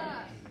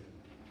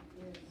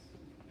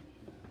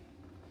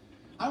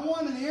 I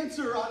want an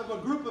answer out of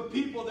a group of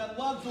people that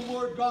loves the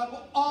Lord God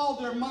with all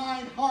their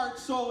mind, heart,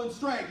 soul, and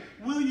strength.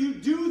 Will you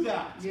do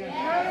that? Yes.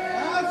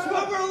 That's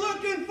what we're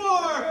looking for,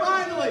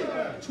 finally.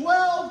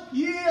 12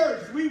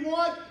 years. We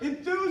want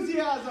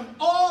enthusiasm,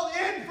 all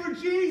in for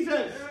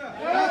Jesus.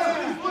 That's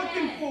what he's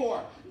looking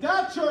for.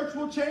 That church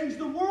will change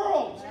the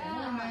world.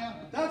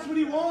 That's what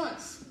he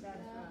wants.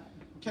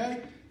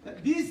 Okay?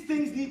 These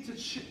things need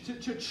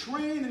to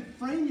train and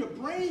frame your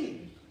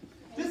brain.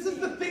 This is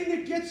the thing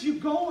that gets you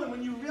going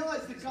when you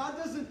realize that God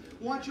doesn't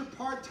want your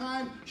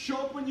part-time, show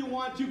up when you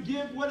want to,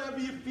 give whatever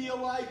you feel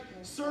like,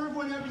 serve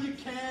whenever you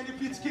can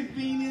if it's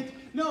convenient.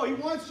 No, he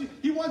wants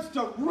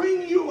to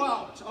wring you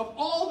out of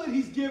all that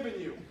he's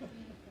given you.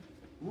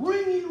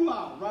 Wring you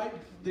out, right?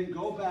 Then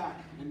go back,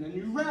 and then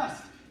you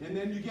rest, and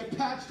then you get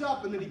patched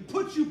up, and then he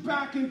puts you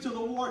back into the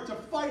war to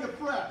fight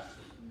afresh.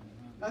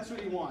 That's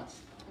what he wants.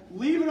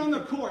 Leave it on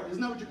the court.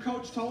 Isn't that what your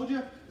coach told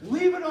you?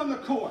 Leave it on the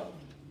court.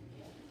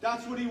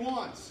 That's what he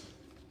wants,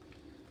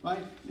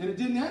 right? And it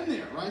didn't end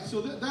there, right? So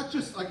that's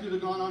just like you'd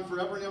have gone on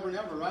forever and ever and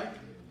ever, right?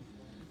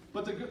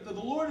 But the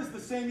Lord is the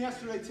same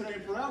yesterday, today,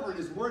 and forever, and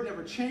his word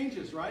never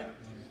changes, right?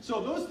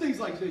 So those things,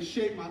 like, they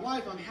shape my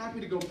life. I'm happy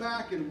to go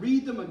back and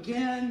read them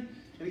again,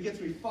 and it gets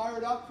me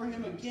fired up for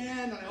him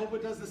again. I hope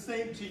it does the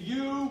same to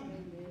you.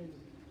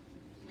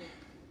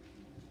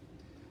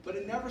 But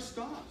it never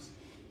stops.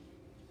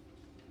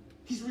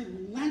 He's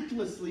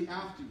relentlessly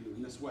after you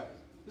in this way.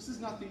 This is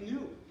nothing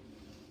new.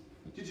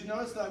 Did you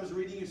notice that I was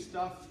reading you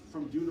stuff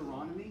from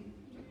Deuteronomy?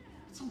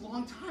 It's a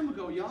long time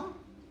ago, y'all.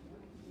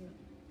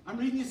 I'm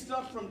reading you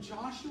stuff from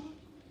Joshua.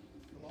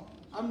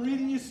 I'm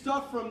reading you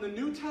stuff from the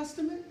New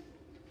Testament.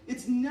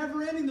 It's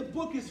never ending. The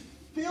book is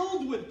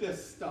filled with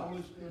this stuff.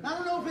 I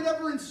don't know if it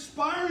ever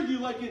inspired you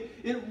like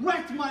it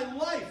wrecked my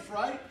life,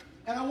 right?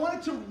 And I want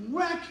it to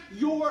wreck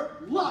your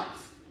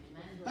life.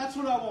 That's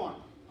what I want.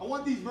 I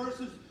want these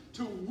verses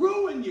to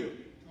ruin you.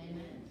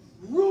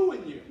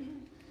 Ruin you.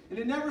 And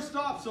it never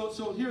stops.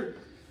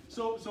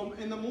 So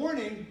in the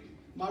morning,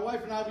 my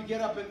wife and I, we get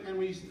up and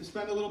we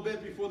spend a little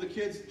bit before the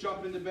kids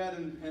jump into bed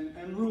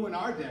and ruin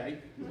our day.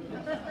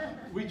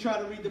 We try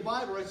to read the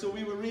Bible, right? So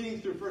we were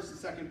reading through 1st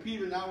and 2nd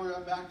Peter. Now we're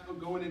back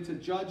going into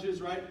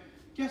Judges, right?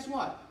 Guess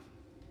what?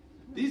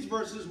 These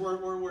verses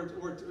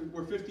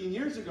were 15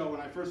 years ago when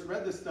I first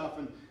read this stuff,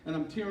 and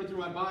I'm tearing through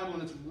my Bible,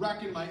 and it's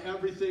wrecking my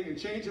everything and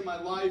changing my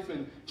life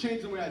and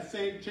changing the way I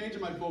think, changing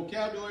my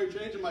vocabulary,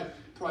 changing my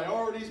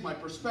priorities, my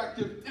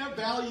perspective,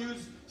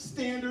 values,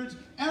 standards,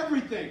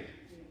 everything.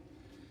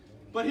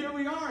 But here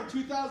we are in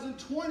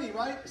 2020,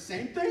 right?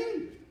 Same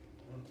thing.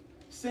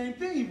 Same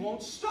thing. He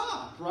won't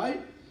stop,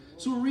 right?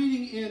 So we're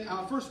reading in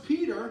 1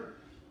 Peter.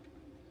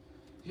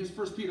 Here's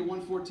 1 Peter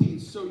 1:14.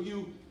 So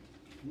you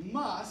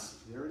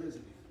must, there it is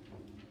again.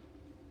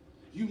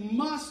 You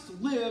must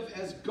live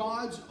as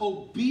God's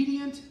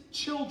obedient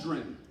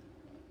children.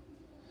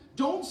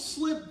 Don't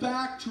slip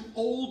back to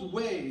old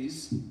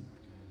ways,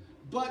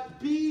 but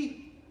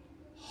be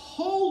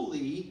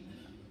holy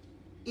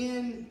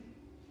in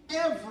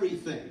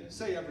everything.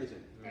 Say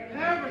everything.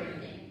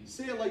 Everything.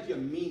 Say it like you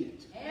mean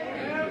it.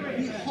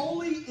 Everything. Be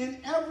holy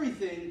in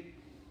everything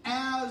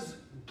as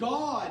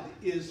God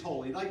is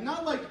holy. Like,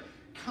 not like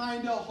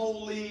kind of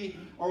holy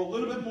or a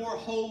little bit more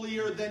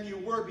holier than you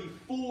were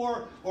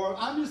before, or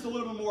I'm just a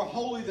little bit more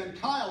holy than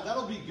Kyle.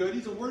 That'll be good.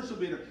 He's a worship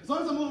leader. As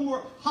long as I'm a little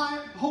more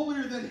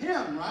holier than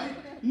him, right?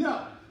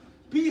 No.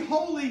 Be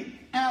holy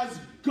as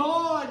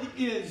God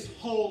is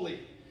holy.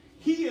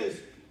 He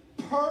is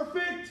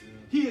perfect.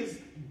 He is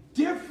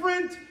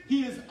different.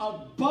 He is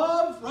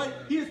above, right?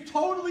 He is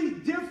totally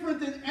different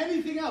than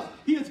anything else.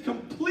 He is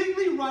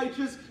completely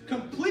righteous,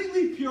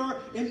 completely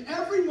pure in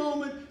every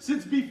moment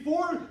since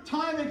before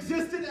time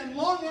existed and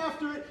long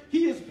after it.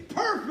 He is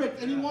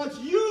perfect, and he wants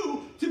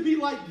you to be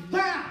like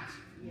that.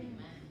 Amen.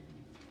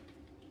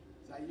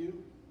 Is that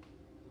you?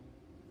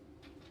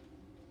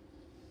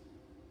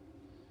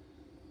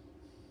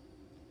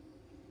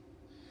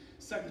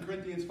 Second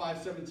Corinthians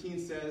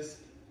 5:17 says,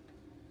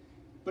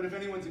 but if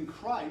anyone's in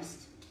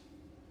Christ,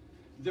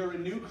 they're a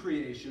new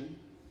creation.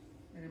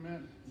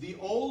 Amen. The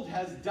old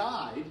has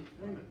died.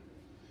 Amen.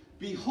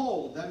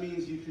 Behold, that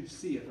means you could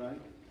see it, right?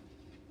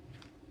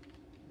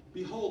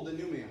 Behold the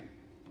new man.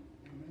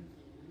 Amen.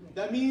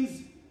 That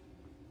means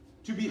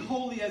to be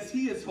holy as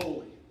he is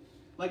holy.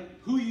 Like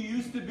who you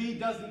used to be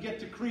doesn't get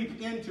to creep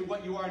into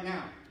what you are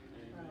now.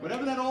 Right.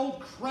 Whatever that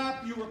old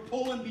crap you were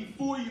pulling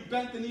before you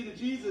bent the knee to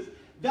Jesus,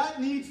 that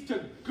needs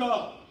to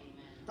go.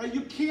 Right?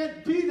 You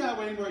can't be that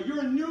way anymore.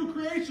 You're a new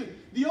creation.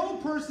 The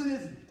old person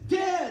is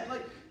dead.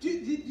 Like,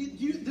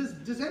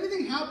 does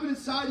anything happen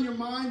inside of your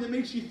mind that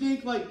makes you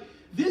think, like,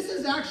 this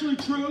is actually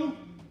true?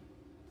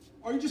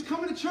 Or are you just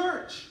coming to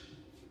church?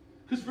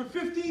 Because for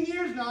 15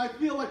 years now, I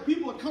feel like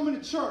people are coming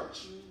to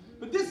church.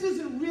 But this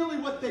isn't really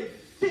what they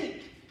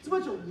think. It's a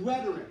bunch of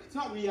rhetoric. It's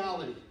not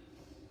reality.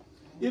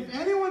 If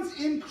anyone's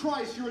in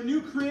Christ, you're a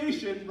new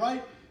creation,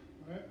 right?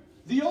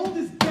 The old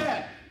is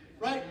dead,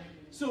 right?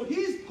 So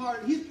he's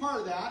part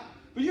of that,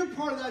 but you're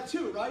part of that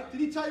too, right? Did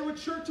he tell you what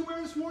shirt to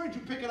wear this morning?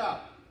 Did you pick it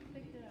up?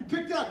 You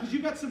picked it up because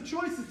you've got some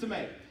choices to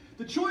make.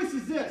 The choice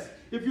is this.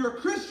 If you're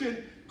a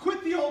Christian,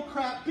 quit the old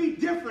crap, be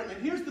different.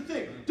 And here's the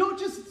thing. Don't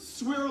just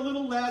swear a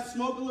little less,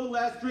 smoke a little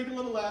less, drink a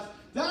little less.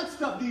 That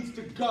stuff needs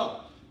to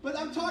go. But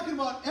I'm talking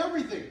about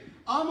everything.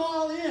 I'm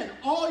all in.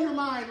 All your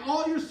mind,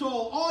 all your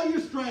soul, all your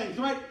strength,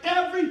 right?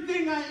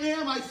 Everything I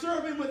am, I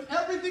serve him with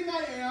everything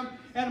I am,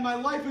 and my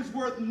life is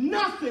worth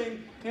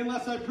nothing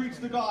unless I preach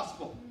the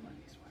gospel.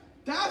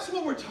 That's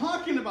what we're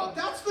talking about.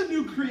 That's the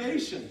new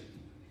creation.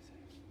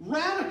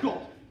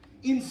 Radical.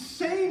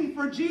 Insane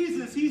for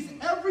Jesus. He's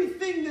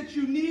everything that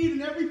you need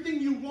and everything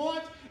you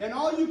want, and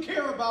all you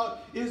care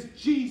about is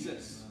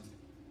Jesus.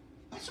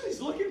 That's what he's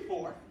looking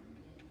for.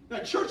 Now,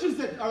 churches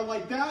that are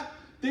like that,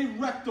 they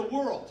wreck the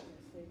world.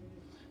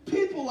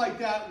 People like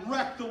that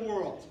wreck the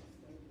world.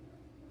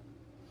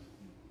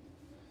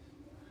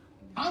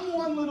 I'm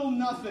one little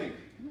nothing.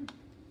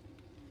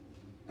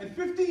 And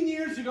 15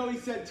 years ago, he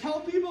said, tell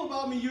people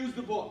about me, use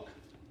the book.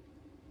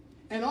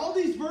 And all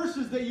these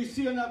verses that you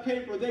see on that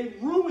paper, they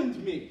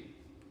ruined me.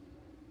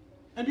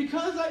 And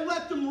because I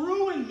let them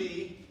ruin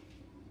me,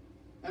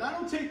 and I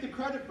don't take the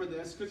credit for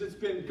this, because it's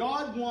been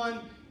God,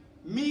 one,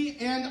 me,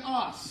 and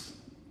us.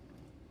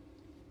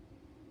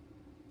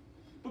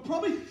 But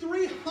probably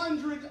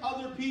 300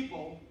 other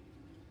people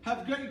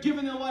have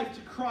given their life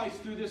to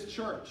Christ through this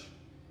church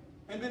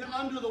and been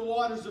under the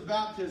waters of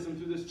baptism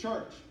through this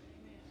church.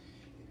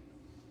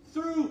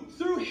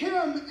 Through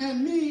him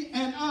and me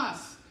and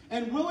us,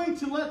 and willing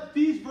to let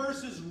these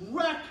verses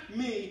wreck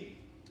me,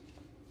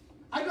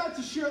 I got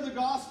to share the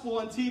gospel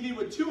on TV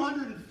with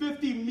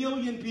 250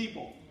 million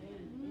people.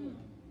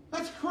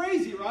 That's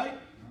crazy, right?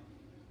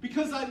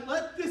 Because I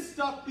let this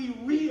stuff be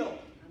real.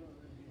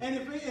 And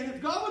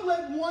if God would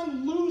let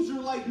one loser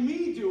like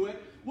me do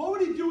it, what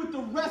would he do with the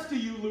rest of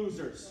you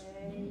losers?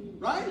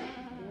 Right?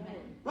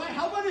 Right?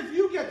 How about if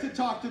you get to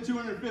talk to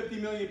 250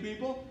 million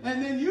people,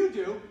 and then you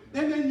do,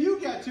 and then you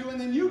get to, and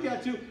then you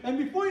get to, and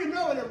before you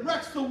know it, it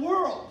wrecks the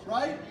world,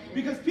 right?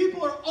 Because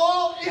people are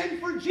all in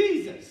for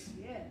Jesus.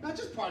 Not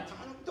just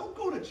part-time. Don't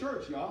go to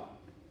church, y'all.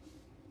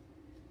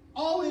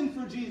 All in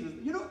for Jesus.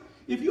 You know,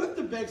 if you have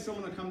to beg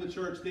someone to come to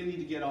church, they need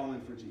to get all in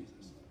for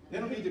Jesus. They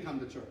don't need to come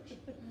to church.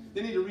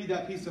 They need to read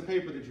that piece of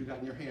paper that you got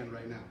in your hand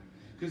right now.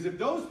 Because if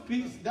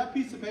that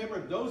piece of paper,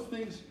 if those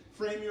things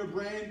frame your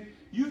brain,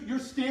 you're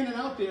standing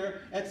out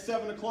there at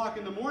 7 o'clock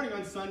in the morning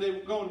on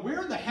Sunday going,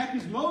 where the heck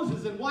is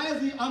Moses and why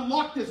has he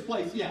unlocked this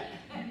place yet?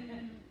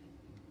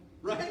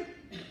 Right?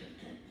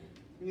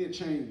 We need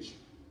to change.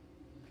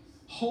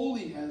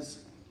 Holy as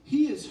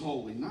he is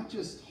holy, not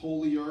just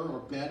holier or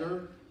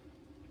better.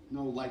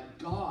 No, like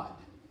God.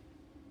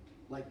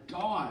 Like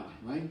God,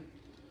 right?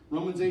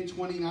 Romans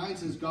 8:29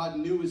 says God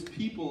knew his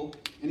people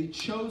and he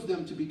chose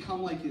them to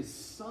become like his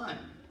son.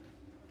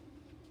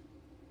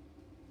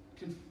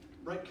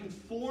 Right?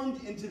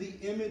 Conformed into the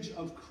image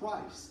of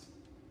Christ.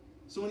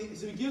 So when he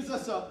gives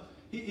us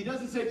he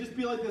doesn't say just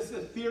be like this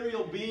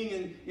ethereal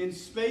being in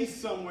space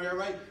somewhere,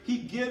 right? He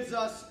gives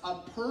us a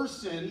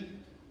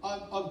person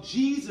of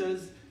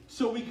Jesus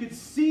so we could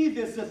see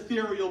this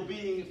ethereal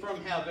being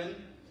from heaven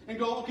and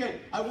go,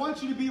 okay, I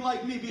want you to be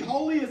like me. Be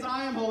holy as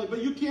I am holy,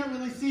 but you can't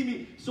really see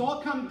me. So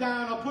I'll come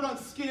down, I'll put on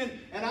skin,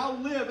 and I'll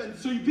live. And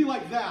so you be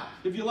like that.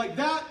 If you're like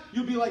that,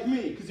 you'll be like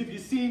me. Because if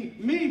you've seen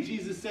me,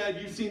 Jesus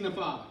said, you've seen the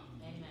Father.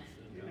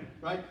 Amen.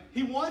 Right?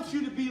 He wants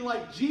you to be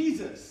like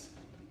Jesus.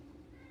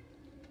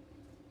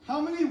 How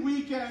many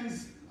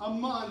weekends a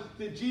month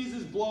did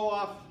Jesus blow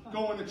off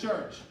going to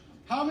church?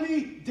 How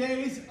many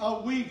days a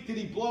week did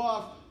he blow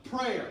off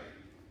prayer?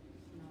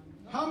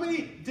 How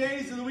many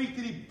days of the week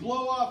did he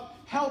blow off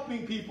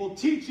helping people,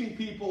 teaching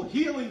people,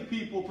 healing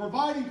people,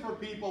 providing for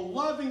people,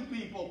 loving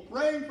people,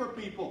 praying for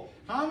people?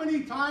 How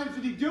many times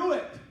did he do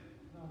it?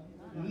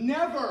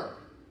 Never.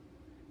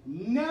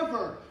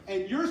 Never.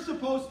 And you're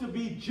supposed to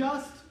be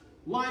just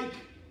like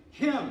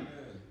him.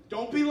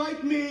 Don't be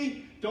like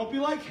me. Don't be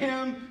like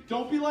him.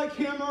 Don't be like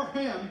him or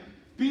him.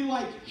 Be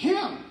like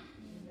him.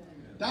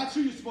 That's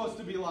who you're supposed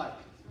to be like.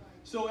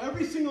 So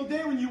every single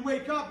day when you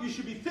wake up, you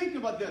should be thinking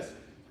about this.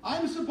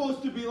 I'm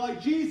supposed to be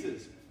like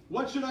Jesus.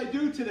 What should I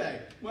do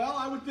today? Well,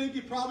 I would think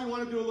you probably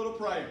want to do a little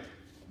prayer.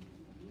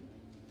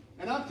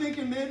 And I'm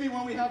thinking maybe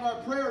when we have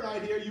our prayer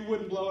night here, you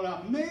wouldn't blow it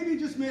up. Maybe,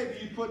 just maybe,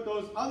 you put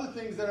those other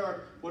things that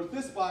are, what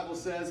this Bible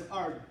says,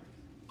 are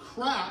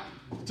crap,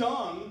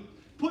 dung,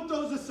 put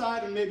those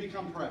aside and maybe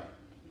come pray.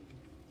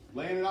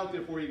 Laying it out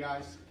there for you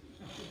guys.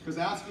 Because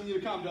asking you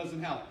to come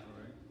doesn't help.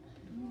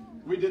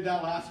 We did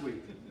that last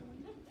week.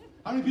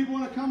 How many people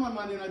want to come on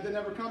Monday night that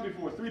never come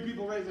before? 3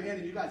 people raised their hand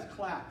and you guys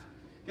clapped.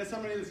 Guess how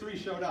many of the 3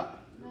 showed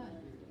up?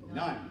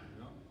 None.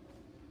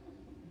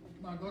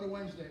 Come on, go to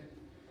Wednesday.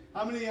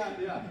 How many,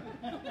 yeah.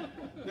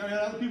 There had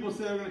other people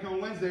said they were going to come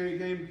on Wednesday. He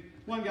came.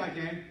 One guy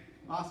came.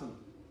 Awesome.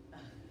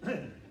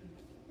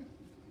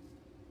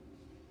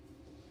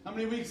 How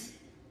many weeks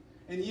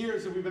and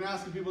years have we been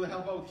asking people to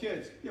help out with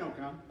kids? You don't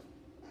come.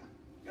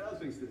 Got other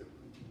things to do.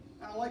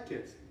 I don't like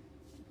kids.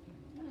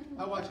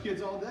 I watch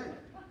kids all day.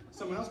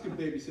 Someone else can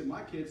babysit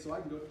my kids so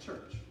I can go to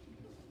church.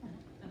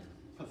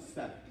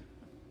 Pathetic.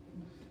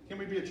 Can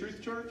we be a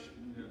truth church?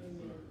 Yes,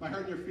 am I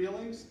hurting your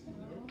feelings?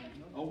 No.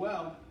 Oh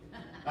well.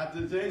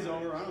 After the day's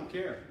over, I don't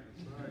care.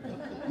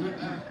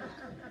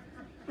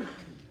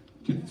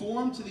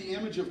 Conform to the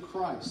image of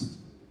Christ.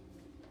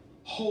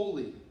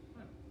 Holy.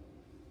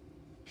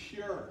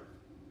 Pure.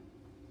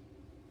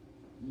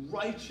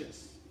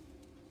 Righteous.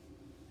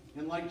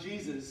 And like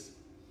Jesus,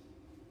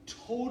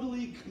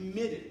 totally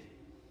committed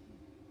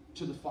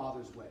to the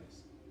Father's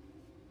ways.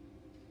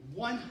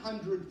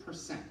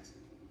 100%.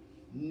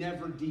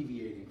 Never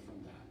deviating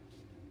from that.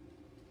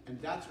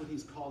 And that's what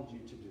he's called you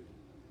to do.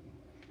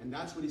 And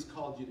that's what he's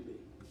called you to be.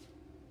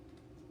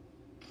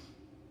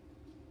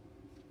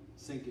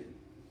 Sink in.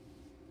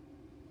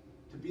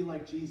 To be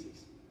like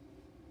Jesus.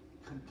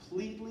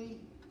 Completely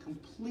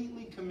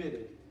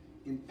committed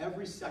in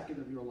every second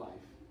of your life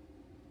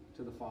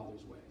to the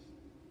Father's ways.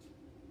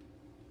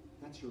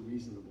 That's your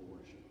reasonable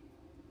worship.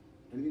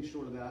 Anything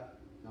short of that,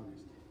 not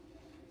reasonable.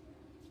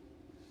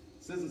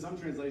 It says in some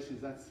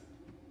translations that's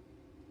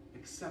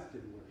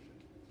accepted worship.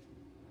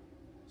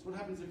 So what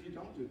happens if you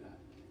don't do that?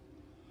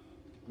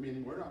 I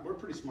mean, we're a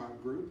pretty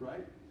smart group,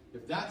 right?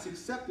 If that's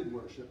accepted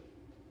worship,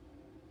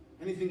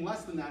 anything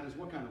less than that is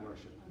what kind of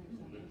worship?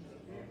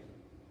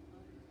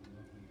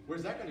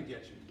 Where's that going to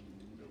get you?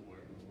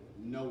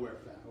 Nowhere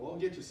fast. Well, it'll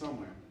get you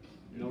somewhere.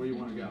 You know where you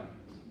want to go.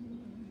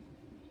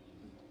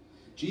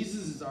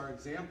 Jesus is our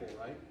example,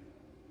 right?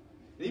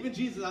 And even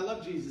Jesus, I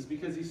love Jesus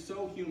because he's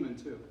so human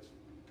too.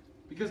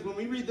 Because when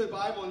we read the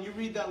Bible and you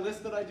read that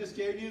list that I just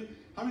gave you,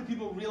 how many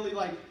people really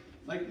like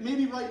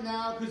maybe right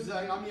now, because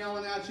I'm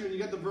yelling at you and you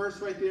got the verse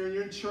right there and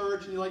you're in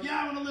church and you're like,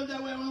 yeah, I want to live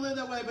that way, I want to live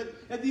that way. But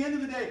at the end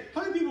of the day,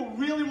 how many people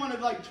really want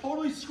to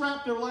totally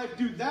scrap their life,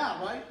 do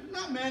that, right?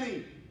 Not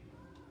many.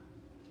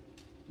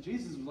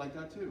 Jesus was like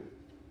that too.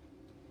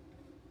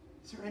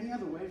 Is there any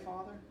other way,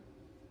 Father?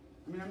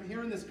 I mean, I'm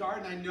here in this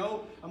garden. I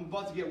know I'm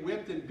about to get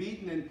whipped and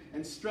beaten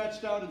and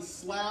stretched out and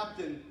slapped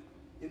and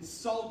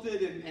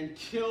insulted and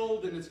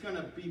killed, and it's going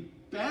to be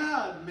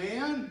bad,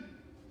 man.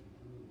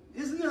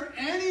 Isn't there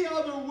any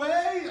other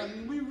way? I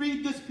mean, we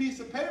read this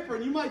piece of paper,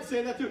 and you might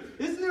say that too.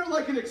 Isn't there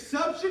like an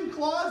exception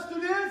clause to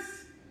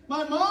this?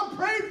 My mom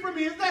prayed for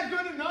me. Is that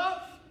good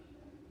enough?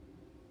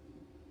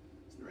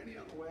 Is there any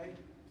other way?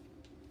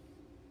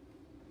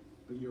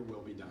 But your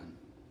will be done.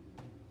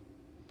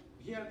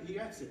 He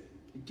gets it.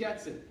 He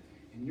gets it.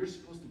 And you're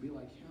supposed to be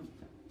like him.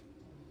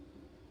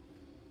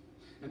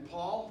 And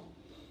Paul,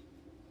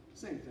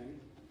 same thing.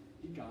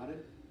 He got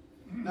it.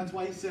 That's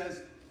why he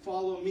says,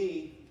 follow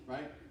me,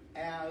 right,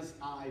 as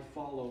I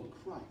follow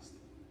Christ.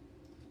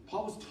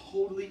 Paul was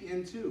totally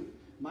into,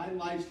 my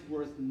life's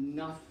worth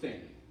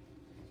nothing.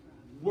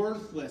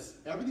 Worthless.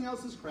 Everything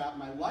else is crap.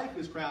 My life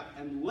is crap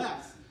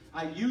unless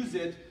I use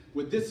it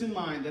with this in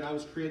mind, that I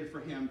was created for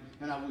him,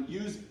 and I will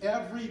use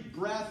every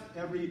breath,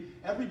 every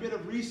bit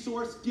of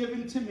resource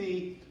given to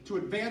me to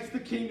advance the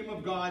kingdom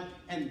of God,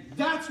 and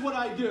that's what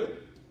I do.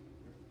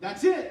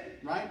 That's it,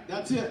 right?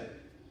 That's it.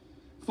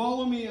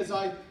 Follow me as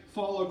I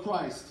follow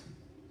Christ.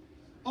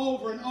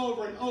 Over and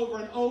over and over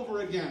and over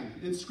again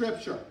in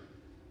Scripture.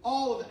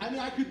 All of it. I mean,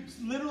 I could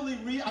literally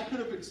read, I could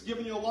have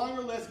given you a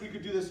longer list. We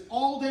could do this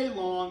all day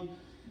long.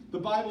 The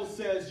Bible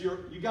says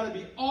you got to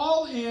be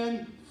all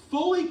in,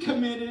 fully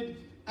committed,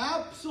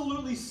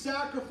 absolutely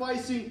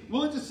sacrificing,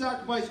 willing to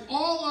sacrifice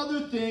all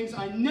other things.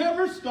 I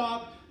never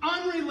stop,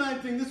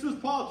 unrelenting. This was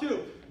Paul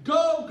too.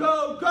 Go,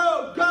 go,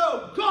 go,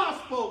 go.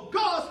 Gospel,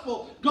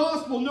 gospel,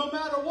 gospel. No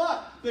matter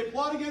what. They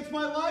plot against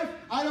my life.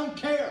 I don't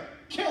care.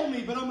 Kill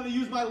me, but I'm going to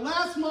use my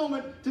last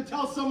moment to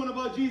tell someone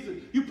about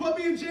Jesus. You put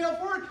me in jail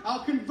for it,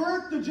 I'll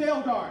convert the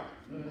jail guard.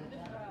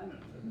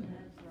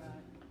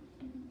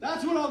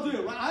 That's what I'll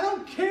do. I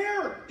don't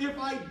care if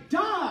I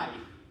die.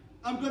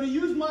 I'm going to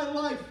use my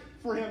life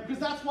for him because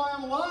that's why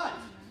I'm alive.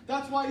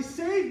 That's why he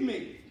saved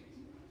me.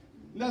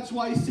 And that's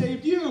why he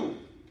saved you.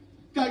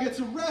 Guy gets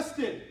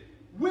arrested,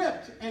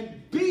 whipped,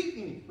 and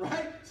beaten,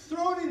 right?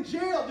 Thrown in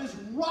jail. There's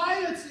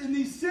riots in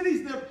these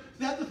cities.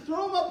 They have to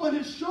throw him up on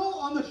the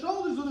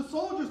shoulders of the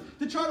soldiers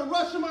to try to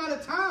rush him out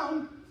of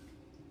town.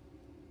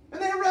 And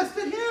they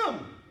arrested him.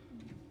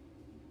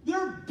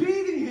 They're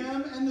beating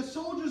him, and the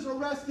soldiers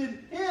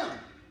arrested him.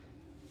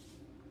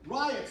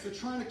 Riots. They're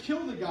trying to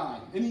kill the guy.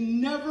 And he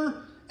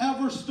never,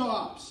 ever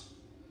stops.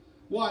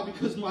 Why?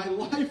 Because my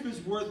life is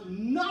worth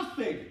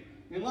nothing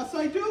unless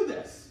I do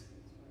this.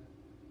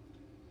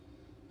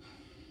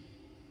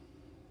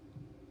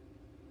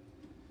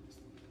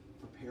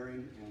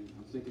 Preparing, and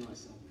I'm thinking to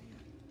myself,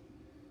 man,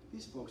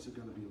 these folks are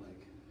going to be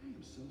like, I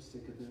am so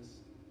sick of this.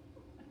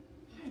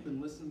 I've been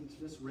listening to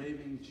this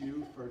raving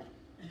Jew for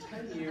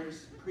 10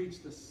 years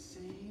preach the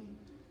same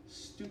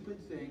stupid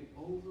thing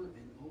over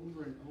and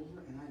over and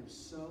over, and I am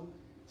so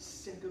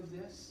sick of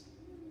this.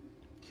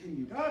 Can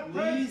you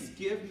please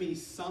give me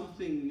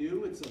something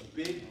new? It's a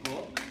big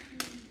book.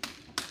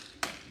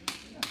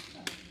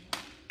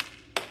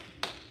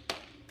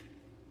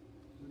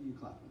 What are you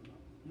clapping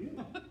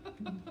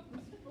about?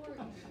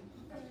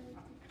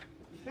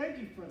 Thank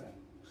you for that.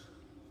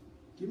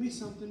 Give me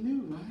something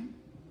new, right?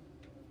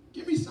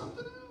 Give me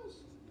something else.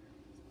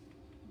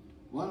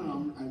 Well, I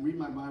don't know. I read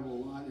my Bible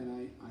a lot,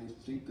 and I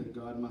think that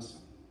God must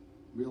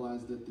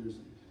realize that there's,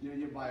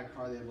 you buy a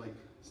car, they have like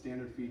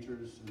standard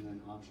features and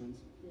then options.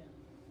 Yeah.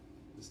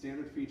 The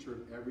standard feature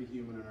of every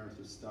human on earth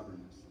is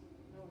stubbornness.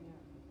 Oh,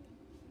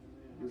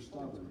 yeah. You're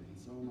stubborn, and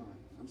so am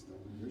I. I'm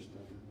stubborn, you're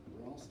stubborn.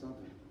 We're all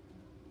stubborn.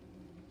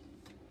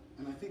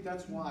 And I think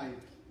that's why,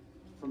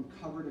 from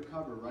cover to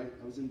cover, right?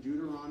 I was in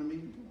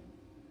Deuteronomy,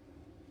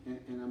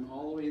 and I'm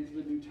all the way into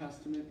the New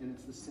Testament, and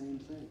it's the same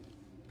thing.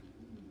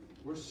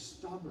 We're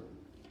stubborn.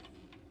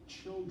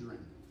 Children.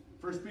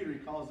 1 Peter, he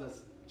calls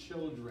us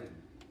children.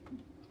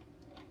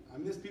 I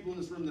mean, there's people in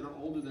this room that are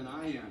older than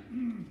I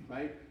am,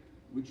 right?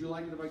 Would you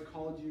like it if I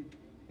called you,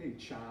 hey,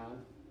 child?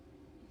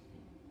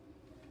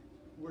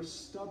 We're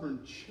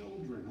stubborn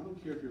children. I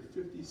don't care if you're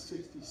 50,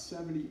 60,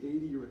 70,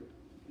 80,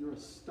 you're a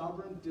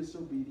stubborn,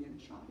 disobedient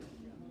child.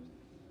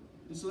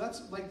 And so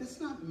that's like, this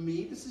is not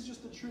me. This is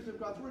just the truth of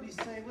God's word. He's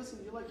saying, listen,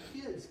 you're like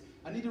kids.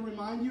 I need to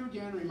remind you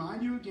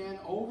again,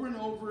 over and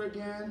over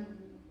again,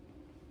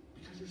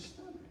 because you're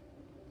stubborn.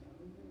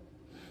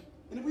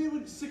 And if we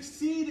would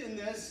succeed in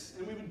this,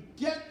 and we would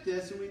get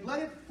this, and we'd let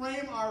it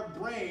frame our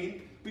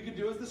brain, we could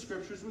do as the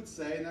scriptures would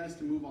say, and that is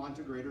to move on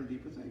to greater and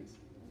deeper things.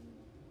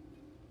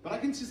 But I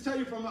can just tell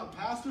you from a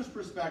pastor's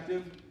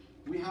perspective,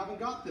 we haven't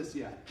got this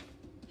yet.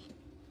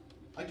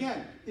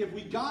 Again, if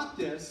we got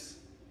this,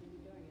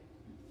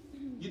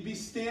 you'd be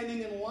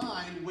standing in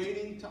line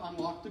waiting to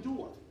unlock the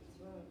door.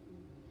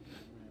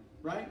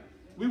 Right?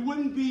 We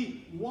wouldn't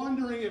be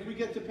wondering if we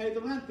get to pay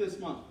the rent this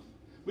month.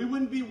 We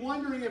wouldn't be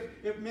wondering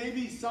if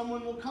maybe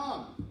someone will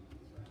come.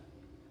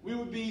 We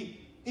would be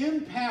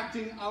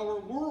impacting our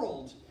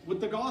world with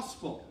the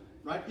gospel,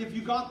 right? If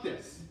you got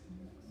this.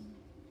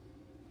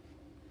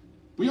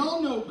 We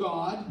all know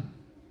God.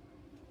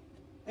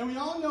 And we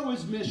all know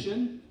his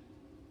mission.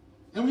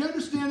 And we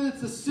understand that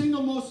it's the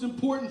single most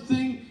important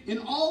thing in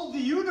all of the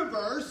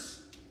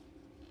universe.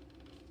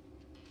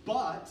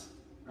 But,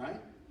 right?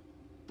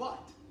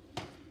 But,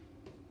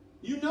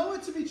 you know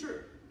it to be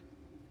true.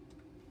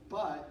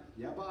 But.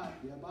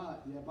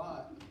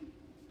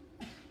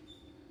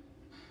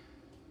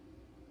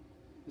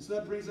 And so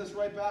that brings us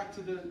right back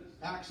to the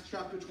Acts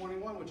chapter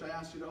 21, which I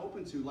asked you to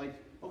open to. Like,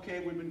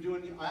 okay, we've been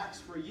doing Acts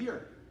for a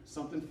year.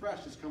 Something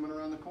fresh is coming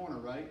around the corner,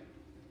 right?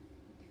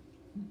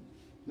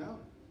 No.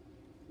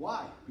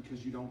 Why?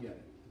 Because you don't get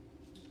it.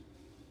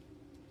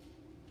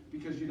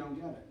 Because you don't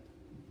get it.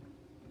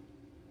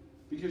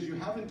 Because you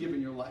haven't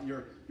given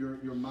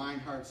your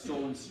mind, heart,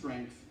 soul, and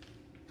strength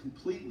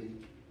completely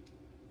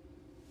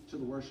to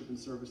the worship and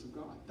service of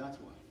God. That's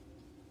why.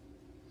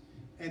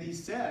 And he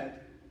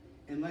said,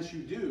 unless you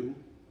do,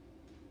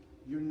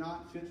 you're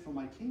not fit for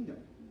my kingdom.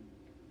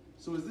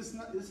 So this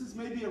is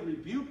maybe a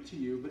rebuke to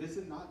you, but is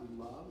it not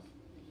love?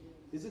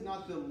 Is it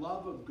not the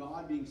love of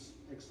God being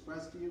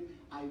expressed to you?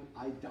 I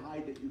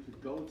died that you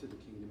could go to the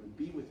kingdom and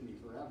be with me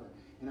forever.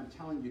 And I'm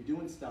telling you,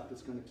 doing stuff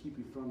that's going to keep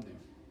you from there.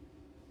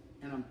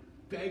 And I'm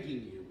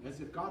begging you, as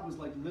if God was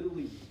like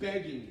literally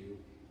begging you,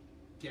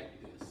 get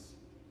this.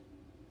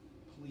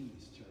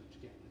 Please,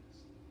 church, get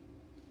this.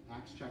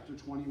 Acts chapter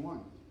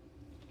 21.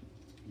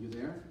 You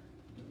there?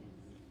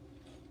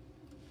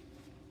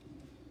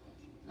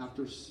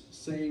 After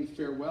saying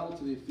farewell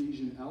to the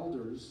Ephesian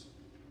elders,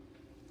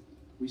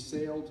 we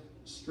sailed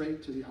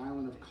straight to the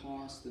island of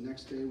Kos. The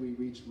next day we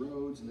reached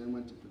Rhodes and then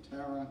went to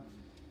Patara.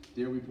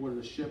 There we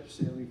boarded a ship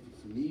sailing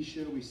for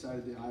Phoenicia. We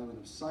sighted the island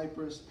of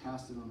Cyprus,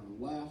 passed it on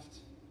our left,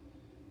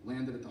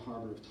 landed at the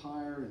harbor of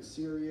Tyre in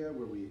Syria,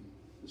 where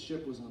the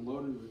ship was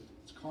unloaded with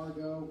its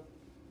cargo.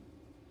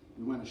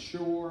 We went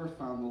ashore,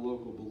 found the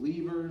local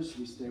believers.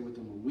 We stayed with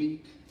them a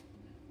week.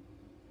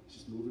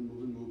 Just moving,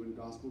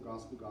 gospel,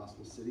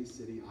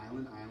 city,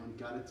 island,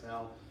 gotta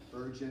tell,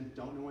 urgent,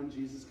 don't know when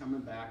Jesus is coming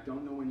back,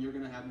 don't know when you're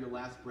going to have your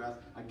last breath.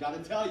 I gotta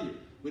tell you,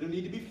 we don't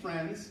need to be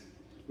friends,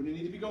 we don't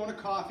need to be going to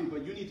coffee,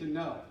 but you need to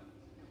know.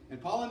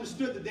 And Paul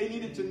understood that they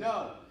needed to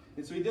know.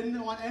 And so he didn't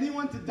want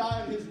anyone to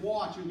die on his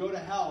watch and go to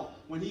hell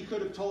when he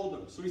could have told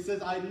them. So he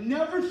says, I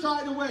never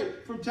shied away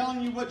from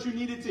telling you what you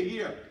needed to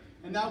hear.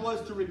 And that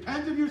was to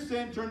repent of your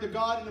sin, turn to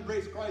God, and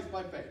embrace Christ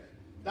by faith.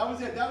 That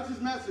was it. That was his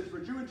message for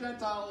Jew and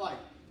Gentile alike.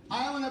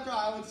 Island after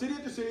island, city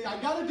after city.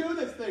 I got to do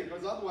this thing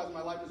because otherwise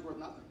my life is worth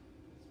nothing.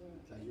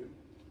 Is that you?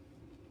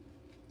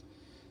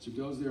 So he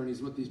goes there and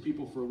he's with these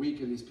people for a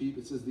week, and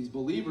it says these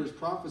believers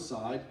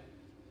prophesied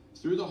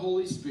through the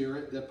Holy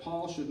Spirit that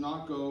Paul should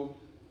not go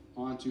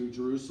on to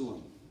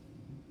Jerusalem.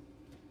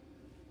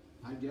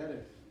 I get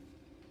it.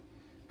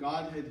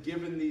 God had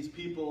given these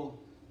people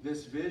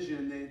this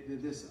vision,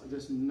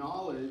 this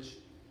knowledge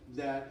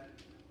that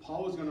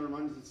Paul was going to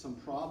run into some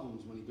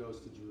problems when he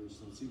goes to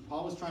Jerusalem. See,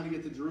 Paul was trying to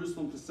get to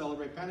Jerusalem to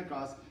celebrate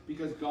Pentecost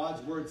because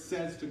God's word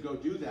says to go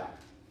do that.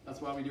 That's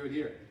why we do it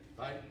here,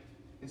 right?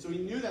 And so he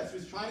knew that, so he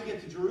was trying to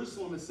get to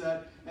Jerusalem, it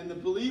said, and the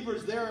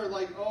believers there are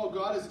like, oh,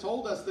 God has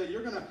told us that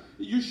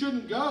you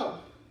shouldn't go.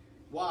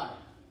 Why?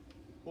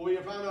 Well, we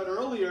found out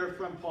earlier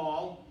from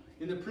Paul,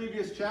 in the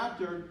previous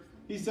chapter,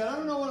 he said, I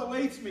don't know what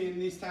awaits me in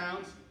these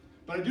towns,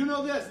 but I do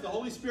know this, the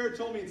Holy Spirit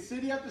told me in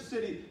city after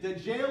city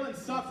that jail and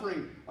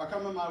suffering are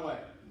coming my way.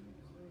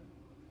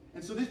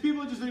 And so these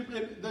people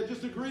they're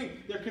just agreeing.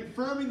 They're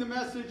confirming the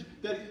message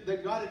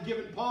that God had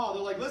given Paul.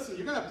 They're like, listen,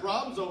 you're going to have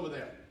problems over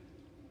there.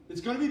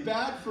 It's going to be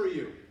bad for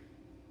you.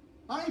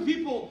 How many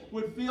people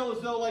would feel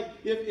as though, like,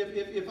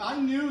 if I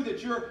knew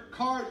that your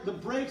car, the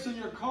brakes on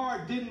your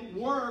car didn't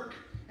work,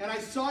 and I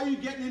saw you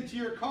getting into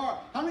your car,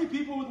 how many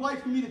people would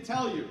like for me to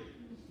tell you?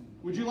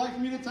 Would you like for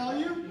me to tell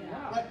you?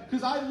 Yeah.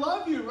 Because I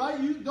love you,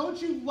 right?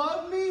 Don't you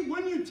love me?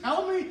 Wouldn't you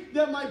tell me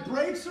that my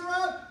brakes are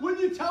out?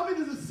 Wouldn't you tell me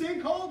there's a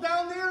sinkhole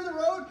down there in the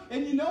road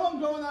and you know I'm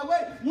going that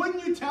way?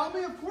 Wouldn't you tell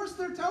me? Of course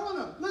they're telling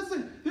them.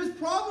 Listen, there's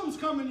problems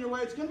coming your way.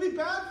 It's going to be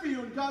bad for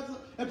you.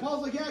 And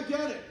Paul's like, yeah, I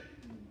get it.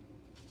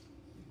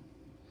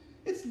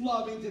 It's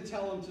loving to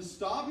tell him to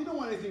stop. You don't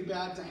want anything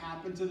bad to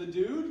happen to the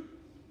dude.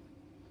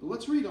 But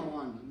let's read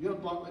on.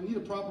 I need a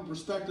proper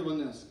perspective on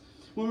this.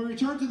 When we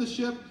returned to the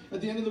ship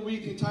at the end of the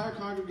week, the entire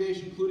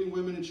congregation, including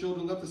women and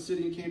children, left the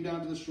city and came down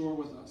to the shore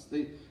with us.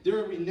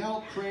 There we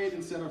knelt, prayed,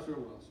 and said our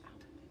farewells.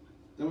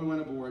 Then we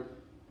went aboard,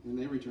 and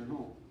they returned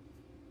home.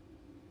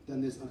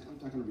 Then this, I'm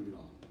not going to read it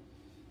all.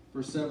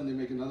 Verse 7, they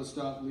make another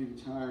stop, leaving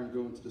Tyre and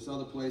go into this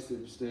other place.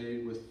 They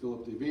stayed with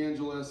Philip the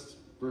evangelist.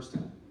 Verse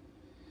 10.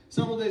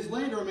 Several days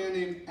later, a man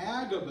named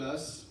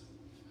Agabus,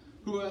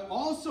 who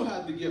also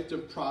had the gift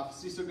of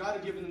prophecy, so God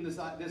had given him this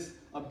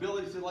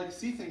ability to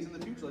see things in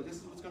the future, like this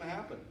is what's going to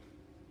happen.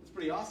 It's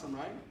pretty awesome,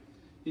 right?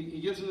 He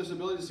gives him this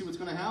ability to see what's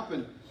going to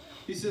happen.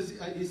 He says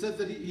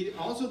that he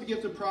also had the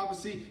gift of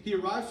prophecy. He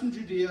arrives from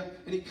Judea,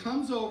 and he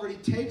comes over, and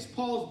he takes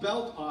Paul's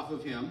belt off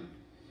of him.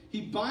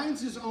 He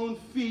binds his own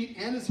feet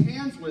and his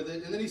hands with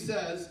it, and then he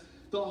says,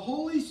 the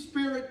Holy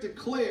Spirit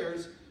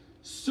declares,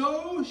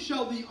 so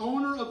shall the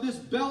owner of this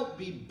belt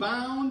be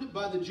bound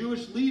by the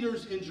Jewish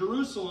leaders in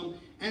Jerusalem,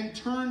 and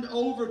turned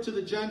over to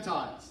the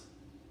Gentiles.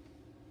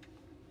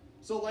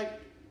 So like,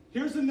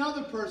 here's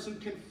another person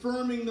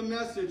confirming the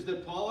message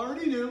that Paul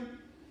already knew,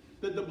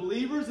 that the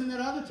believers in that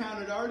other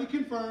town had already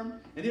confirmed.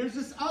 And here's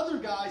this other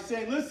guy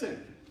saying,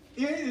 listen,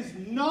 it is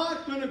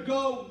not going to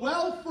go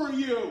well for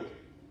you.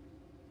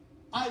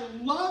 I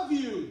love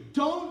you.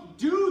 Don't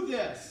do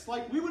this.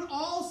 Like, we would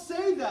all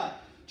say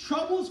that.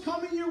 Trouble's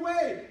coming your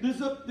way.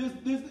 There's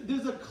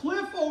a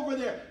cliff over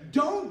there.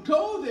 Don't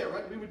go there.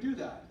 Right? We would do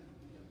that.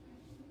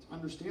 It's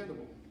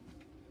understandable.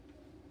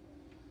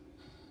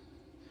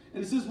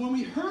 And it says, when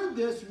we heard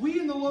this, we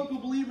and the local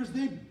believers,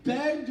 they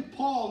begged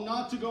Paul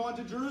not to go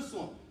into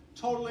Jerusalem.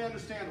 Totally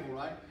understandable,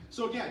 right?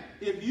 So again,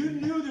 if you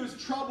knew there was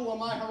trouble on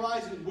my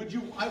horizon,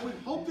 I would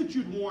hope that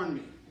you'd warn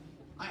me.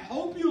 I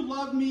hope you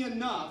love me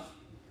enough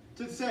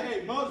to say,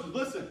 hey,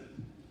 Moses,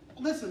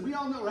 listen, we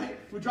all know, right?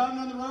 We're driving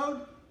on the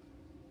road.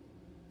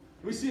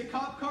 We see a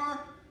cop car.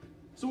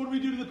 So what do we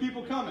do to the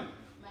people coming?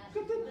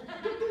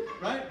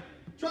 Right?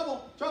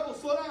 Trouble,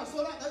 slow down.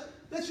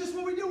 That's just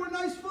what we do. We're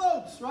nice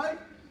folks, right?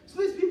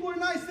 So these people are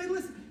nice. They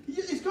listen.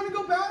 It's going to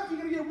go bad. You're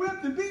going to get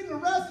whipped and beaten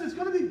and arrested. It's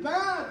going to be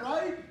bad,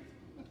 right?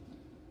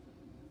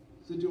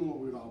 So they're doing what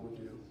we all would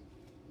do.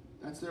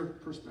 That's their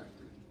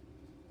perspective.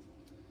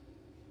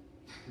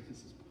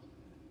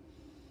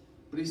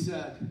 But he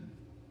said,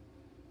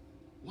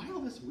 why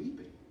all this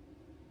weeping?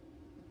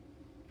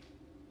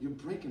 You're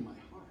breaking my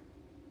heart.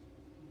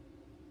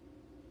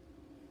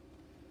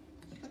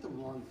 You got the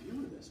wrong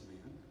view of this, man.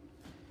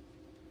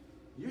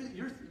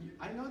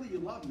 I know that you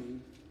love me,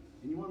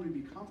 and you want me to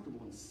be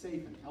comfortable and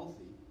safe and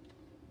healthy.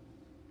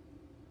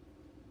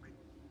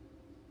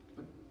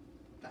 But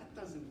that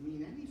doesn't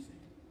mean anything.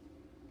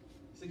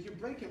 It's like, you're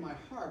breaking my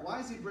heart.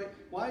 Why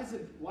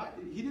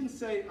he didn't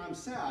say, I'm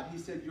sad. He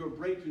said, you're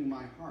breaking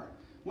my heart.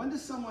 When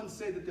does someone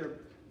say that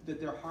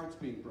their heart's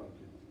being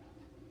broken?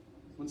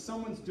 When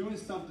someone's doing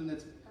something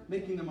that's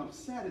making them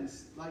upset, and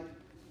it's like,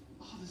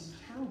 oh, this is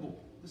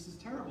terrible. This is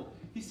terrible.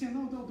 He's saying,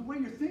 no, the way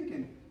you're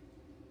thinking,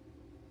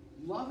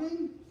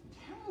 loving,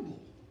 terrible.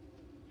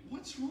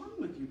 What's wrong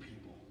with you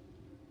people?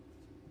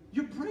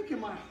 You're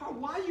breaking my heart.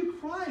 Why are you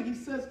crying? He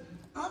says,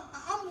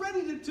 I'm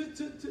ready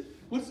to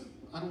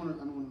I don't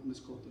want to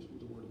misquote this with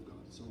the word of God.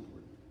 It's so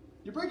important.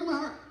 You're breaking my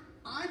heart.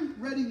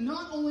 I'm ready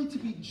not only to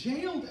be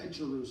jailed at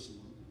Jerusalem,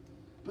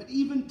 but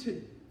even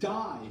to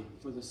die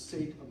for the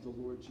sake of the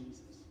Lord Jesus.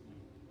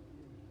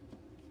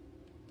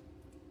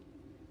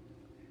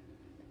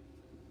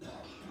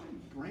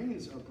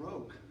 Brains are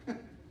broke.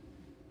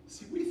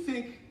 See, we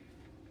think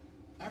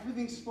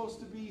everything's supposed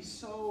to be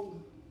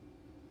so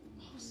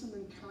awesome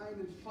and kind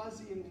and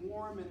fuzzy and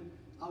warm, and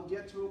I'll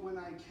get to it when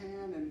I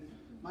can, and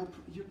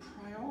your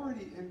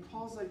priority. And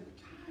Paul's like,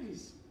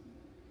 guys,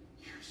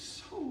 you're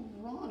so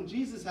wrong.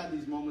 Jesus had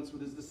these moments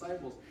with his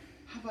disciples.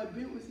 Have I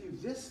been with you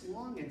this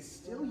long and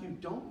still you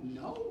don't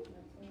know?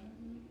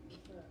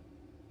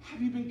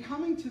 Have you been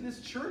coming to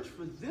this church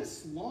for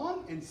this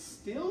long and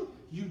still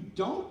you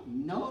don't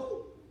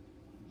know?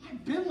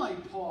 I've been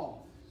like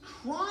Paul,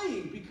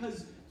 crying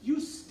because you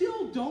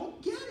still don't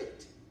get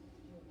it.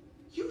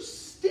 You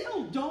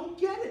still don't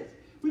get it.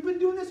 We've been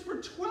doing this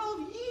for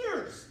 12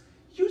 years.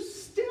 You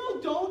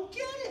still don't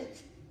get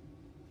it.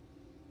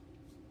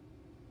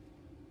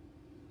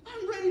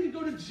 I'm ready to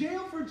go to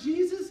jail for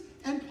Jesus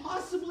and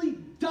possibly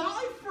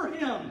die for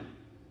him.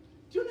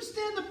 Do you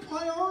understand the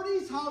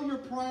priorities, how your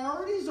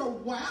priorities are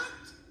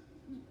whacked?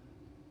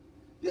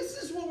 This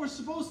is what we're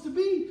supposed to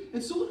be.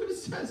 And so look what it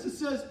says. It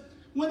says,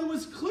 when it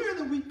was clear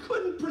that we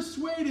couldn't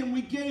persuade him,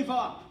 we gave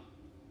up.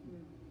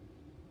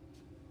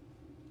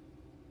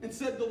 And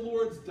said, the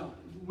Lord's done,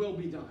 will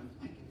be done.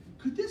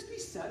 Could this be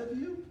said of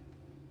you?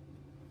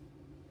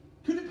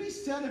 Could it be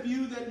said of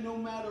you that no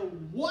matter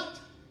what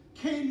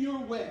came your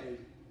way,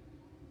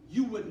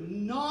 you would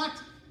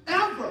not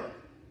ever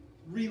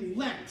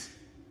relent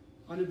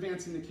on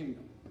advancing the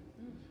kingdom?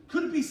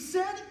 Could it be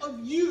said of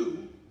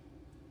you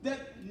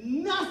that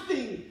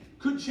nothing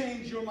could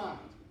change your mind?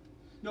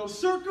 No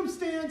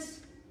circumstance,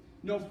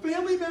 no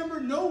family member,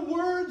 no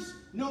words,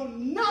 no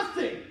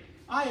nothing.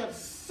 I have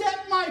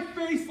set my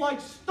face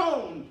like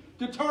stone,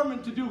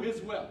 determined to do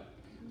his will.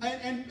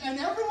 And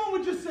everyone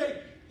would just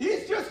say,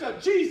 he's just a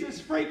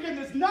Jesus freak and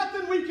there's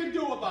nothing we can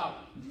do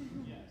about it.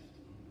 Yes.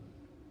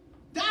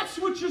 That's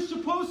what you're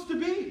supposed to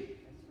be.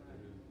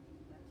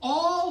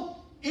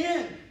 All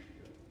in.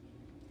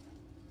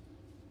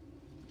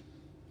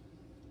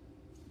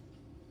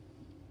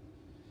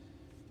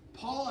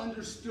 Paul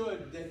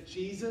understood that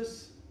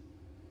Jesus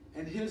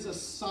and his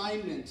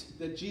assignment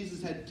that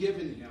Jesus had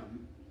given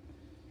him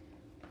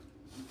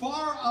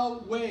far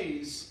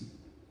outweighs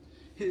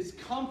his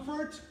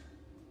comfort.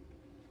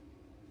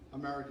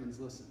 Americans,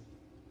 listen.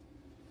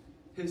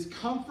 His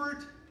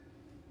comfort,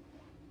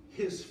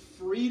 his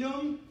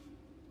freedom,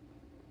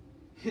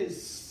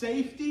 his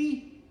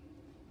safety,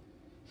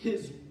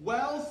 his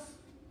wealth,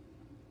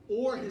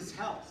 or his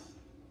health.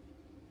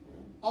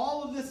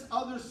 All of this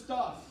other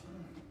stuff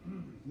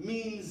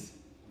means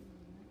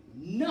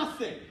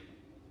nothing.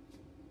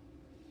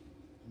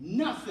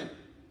 Nothing.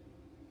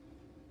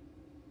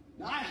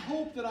 Now, I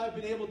hope that I've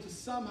been able to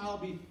somehow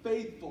be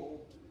faithful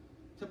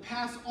to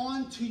pass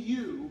on to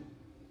you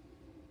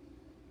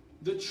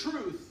the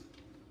truth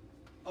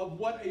of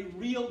what a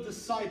real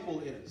disciple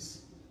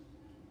is.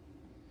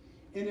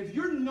 And if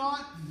you're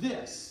not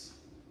this,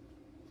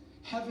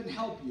 heaven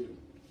help you.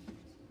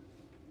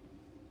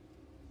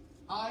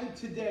 I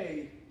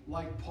today,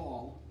 like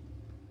Paul,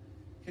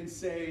 can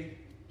say,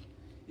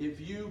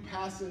 if you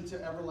pass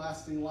into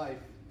everlasting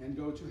life and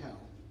go to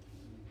hell,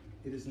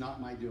 it is not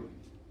my doing.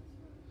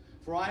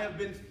 For I have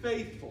been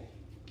faithful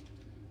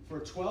for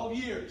 12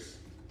 years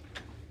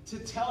to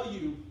tell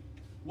you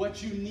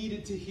what you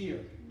needed to hear.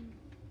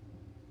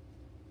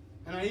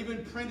 And I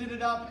even printed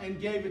it up and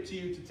gave it to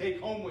you to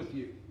take home with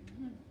you.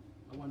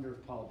 I wonder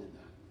if Paul did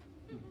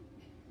that.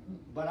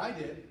 But I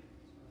did.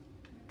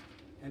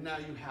 And now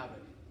you have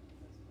it.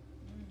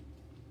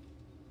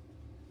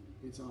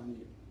 It's on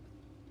you.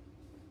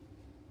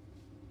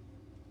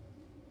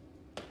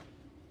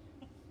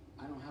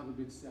 I don't have a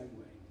good segue.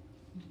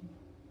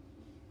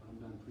 I'm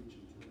done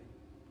preaching today.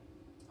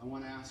 I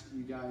want to ask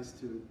you guys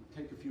to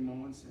take a few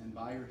moments and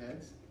bow your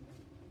heads.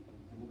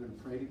 And we're going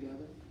to pray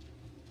together.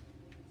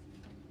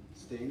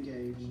 Stay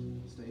engaged.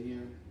 Stay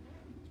here.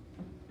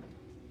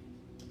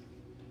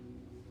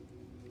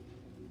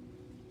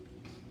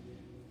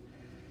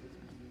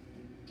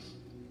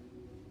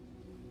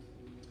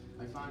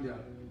 I find a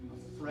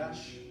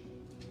fresh,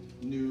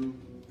 new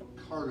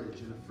courage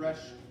and a fresh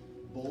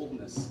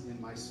boldness in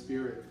my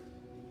spirit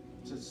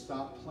to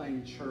stop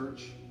playing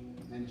church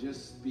and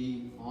just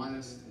be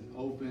honest and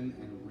open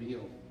and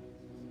real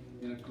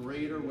in a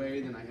greater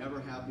way than I ever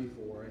have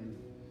before. And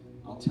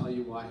I'll tell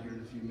you why here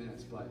in a few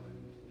minutes. But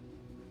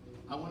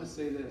I want to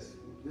say this.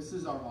 This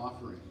is our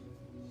offering.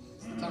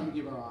 It's the time we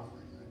give our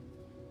offering,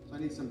 right? So I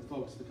need some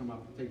folks to come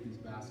up and take these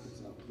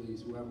baskets up,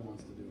 please, whoever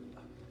wants to do it.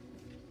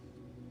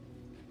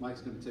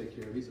 Mike's going to take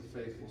care of it. He's a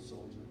faithful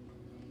soldier.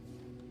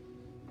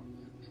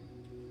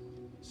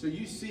 So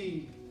you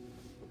see,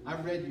 I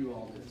read you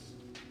all this.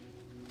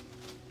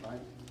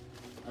 Right?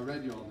 I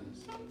read you all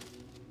this.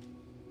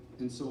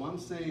 And so I'm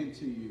saying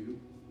to you,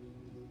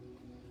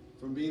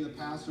 from being the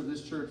pastor of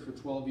this church for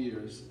 12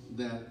 years,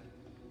 that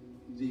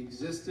the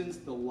existence,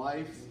 the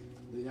life,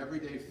 the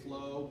everyday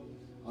flow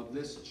of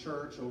this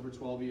church over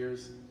 12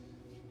 years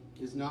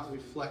is not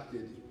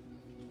reflected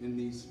in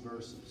these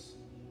verses.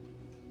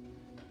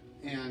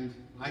 And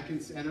I can,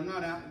 and I'm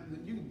not out,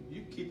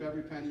 you keep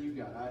every penny you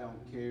got. I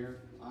don't care.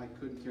 I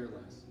couldn't care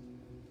less.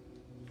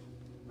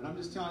 But I'm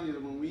just telling you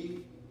that when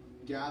we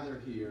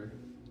gather here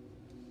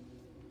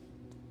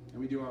and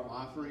we do our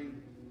offering,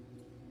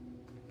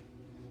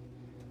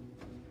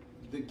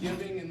 the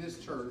giving in this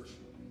church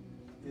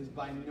is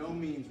by no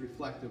means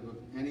reflective of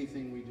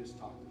anything we just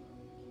talked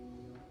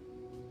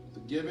about.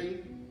 The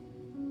giving,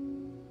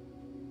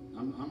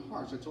 I'm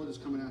harsh. I told you it's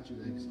coming at you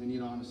today because we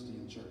need honesty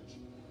in church.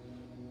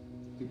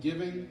 The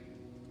giving,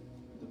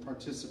 the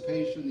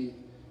participation,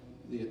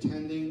 the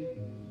attending,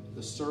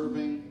 the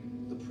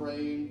serving, the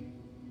praying,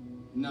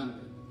 none of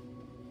it.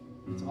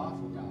 It's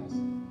awful, guys.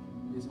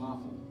 It's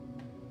awful.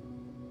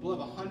 We'll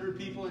have 100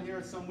 people in here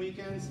at some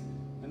weekends,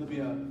 and there'll be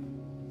a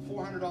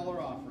 $400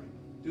 offering.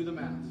 Do the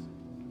math.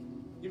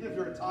 Even if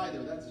you're a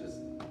tither, that's just...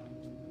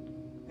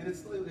 And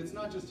it's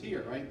not just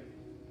here, right?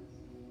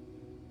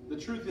 The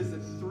truth is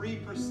that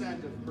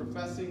 3% of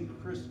professing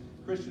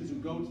Christians who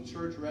go to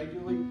church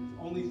regularly,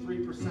 only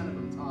 3% of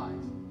them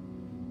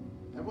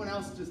tithe. Everyone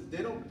else just,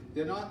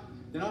 they're not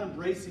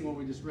embracing what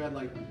we just read,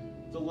 like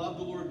to love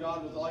the Lord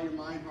God with all your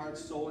mind, heart,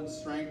 soul, and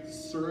strength,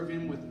 serve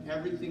Him with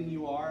everything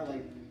you are.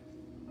 Like,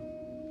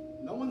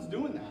 no one's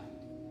doing that.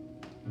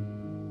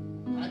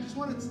 And I just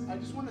want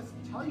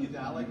to tell you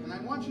that, like, and I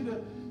want you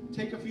to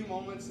take a few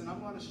moments, and I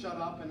want to shut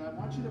up, and I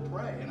want you to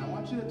pray, and I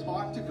want you to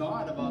talk to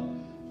God about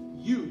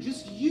you,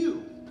 just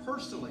you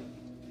personally.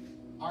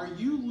 Are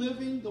you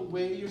living the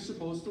way you're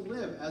supposed to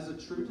live as a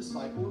true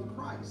disciple of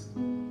Christ?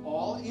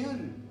 All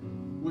in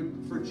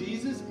for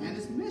Jesus and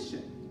His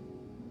mission.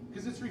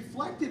 Because it's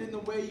reflected in the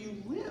way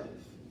you live.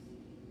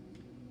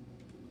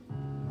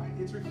 Right?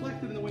 It's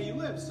reflected in the way you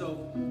live.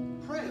 So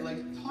pray,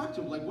 like, talk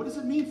to Him. Like, what does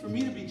it mean for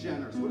me to be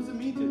generous? What does it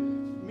mean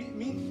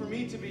for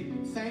me to be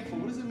thankful?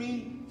 What does it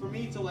mean for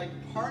me to, like,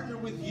 partner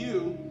with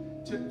you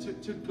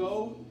to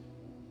go,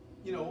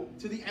 you know,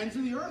 to the ends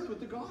of the earth with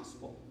the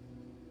gospel?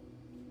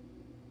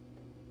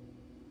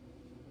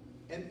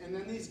 And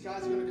then these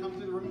guys are going to come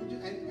through the room,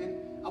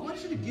 and I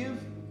want you to give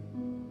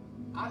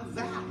out of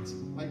that,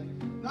 like,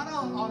 not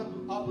out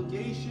of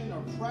obligation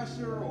or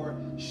pressure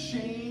or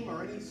shame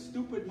or any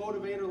stupid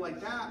motivator like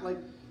that.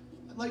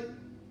 Like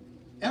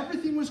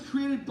everything was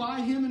created by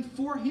Him and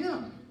for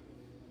Him.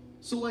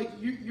 So, like,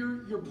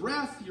 your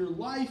breath, your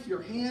life,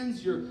 your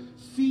hands, your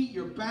feet,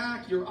 your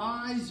back, your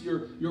eyes,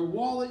 your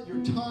wallet,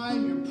 your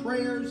time, your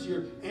prayers,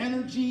 your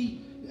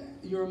energy,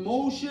 your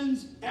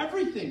emotions,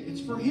 everything,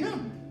 it's for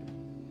Him.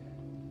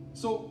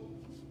 So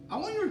I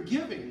want your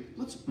giving,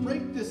 let's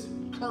break this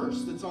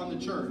curse that's on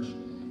the church,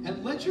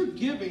 and let your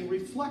giving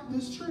reflect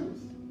this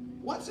truth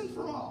once and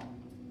for all.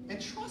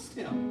 And trust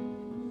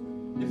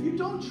Him. If you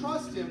don't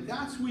trust him,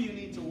 that's where you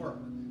need to work.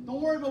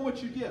 Don't worry about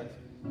what you give.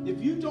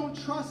 If you don't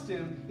trust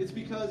him, it's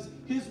because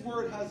his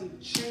word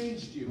hasn't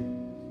changed you.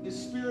 His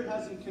spirit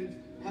hasn't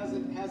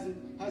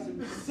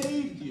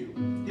saved you.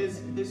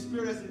 His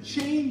spirit hasn't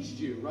changed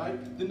you,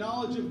 right? The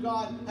knowledge of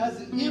God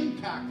hasn't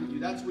impacted you.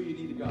 That's where you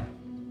need to go.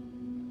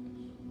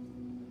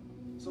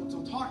 So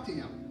talk to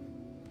him.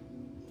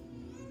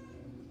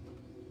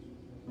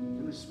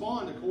 And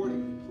respond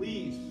accordingly.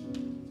 Please,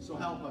 so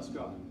help us,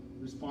 God.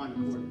 Respond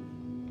accordingly.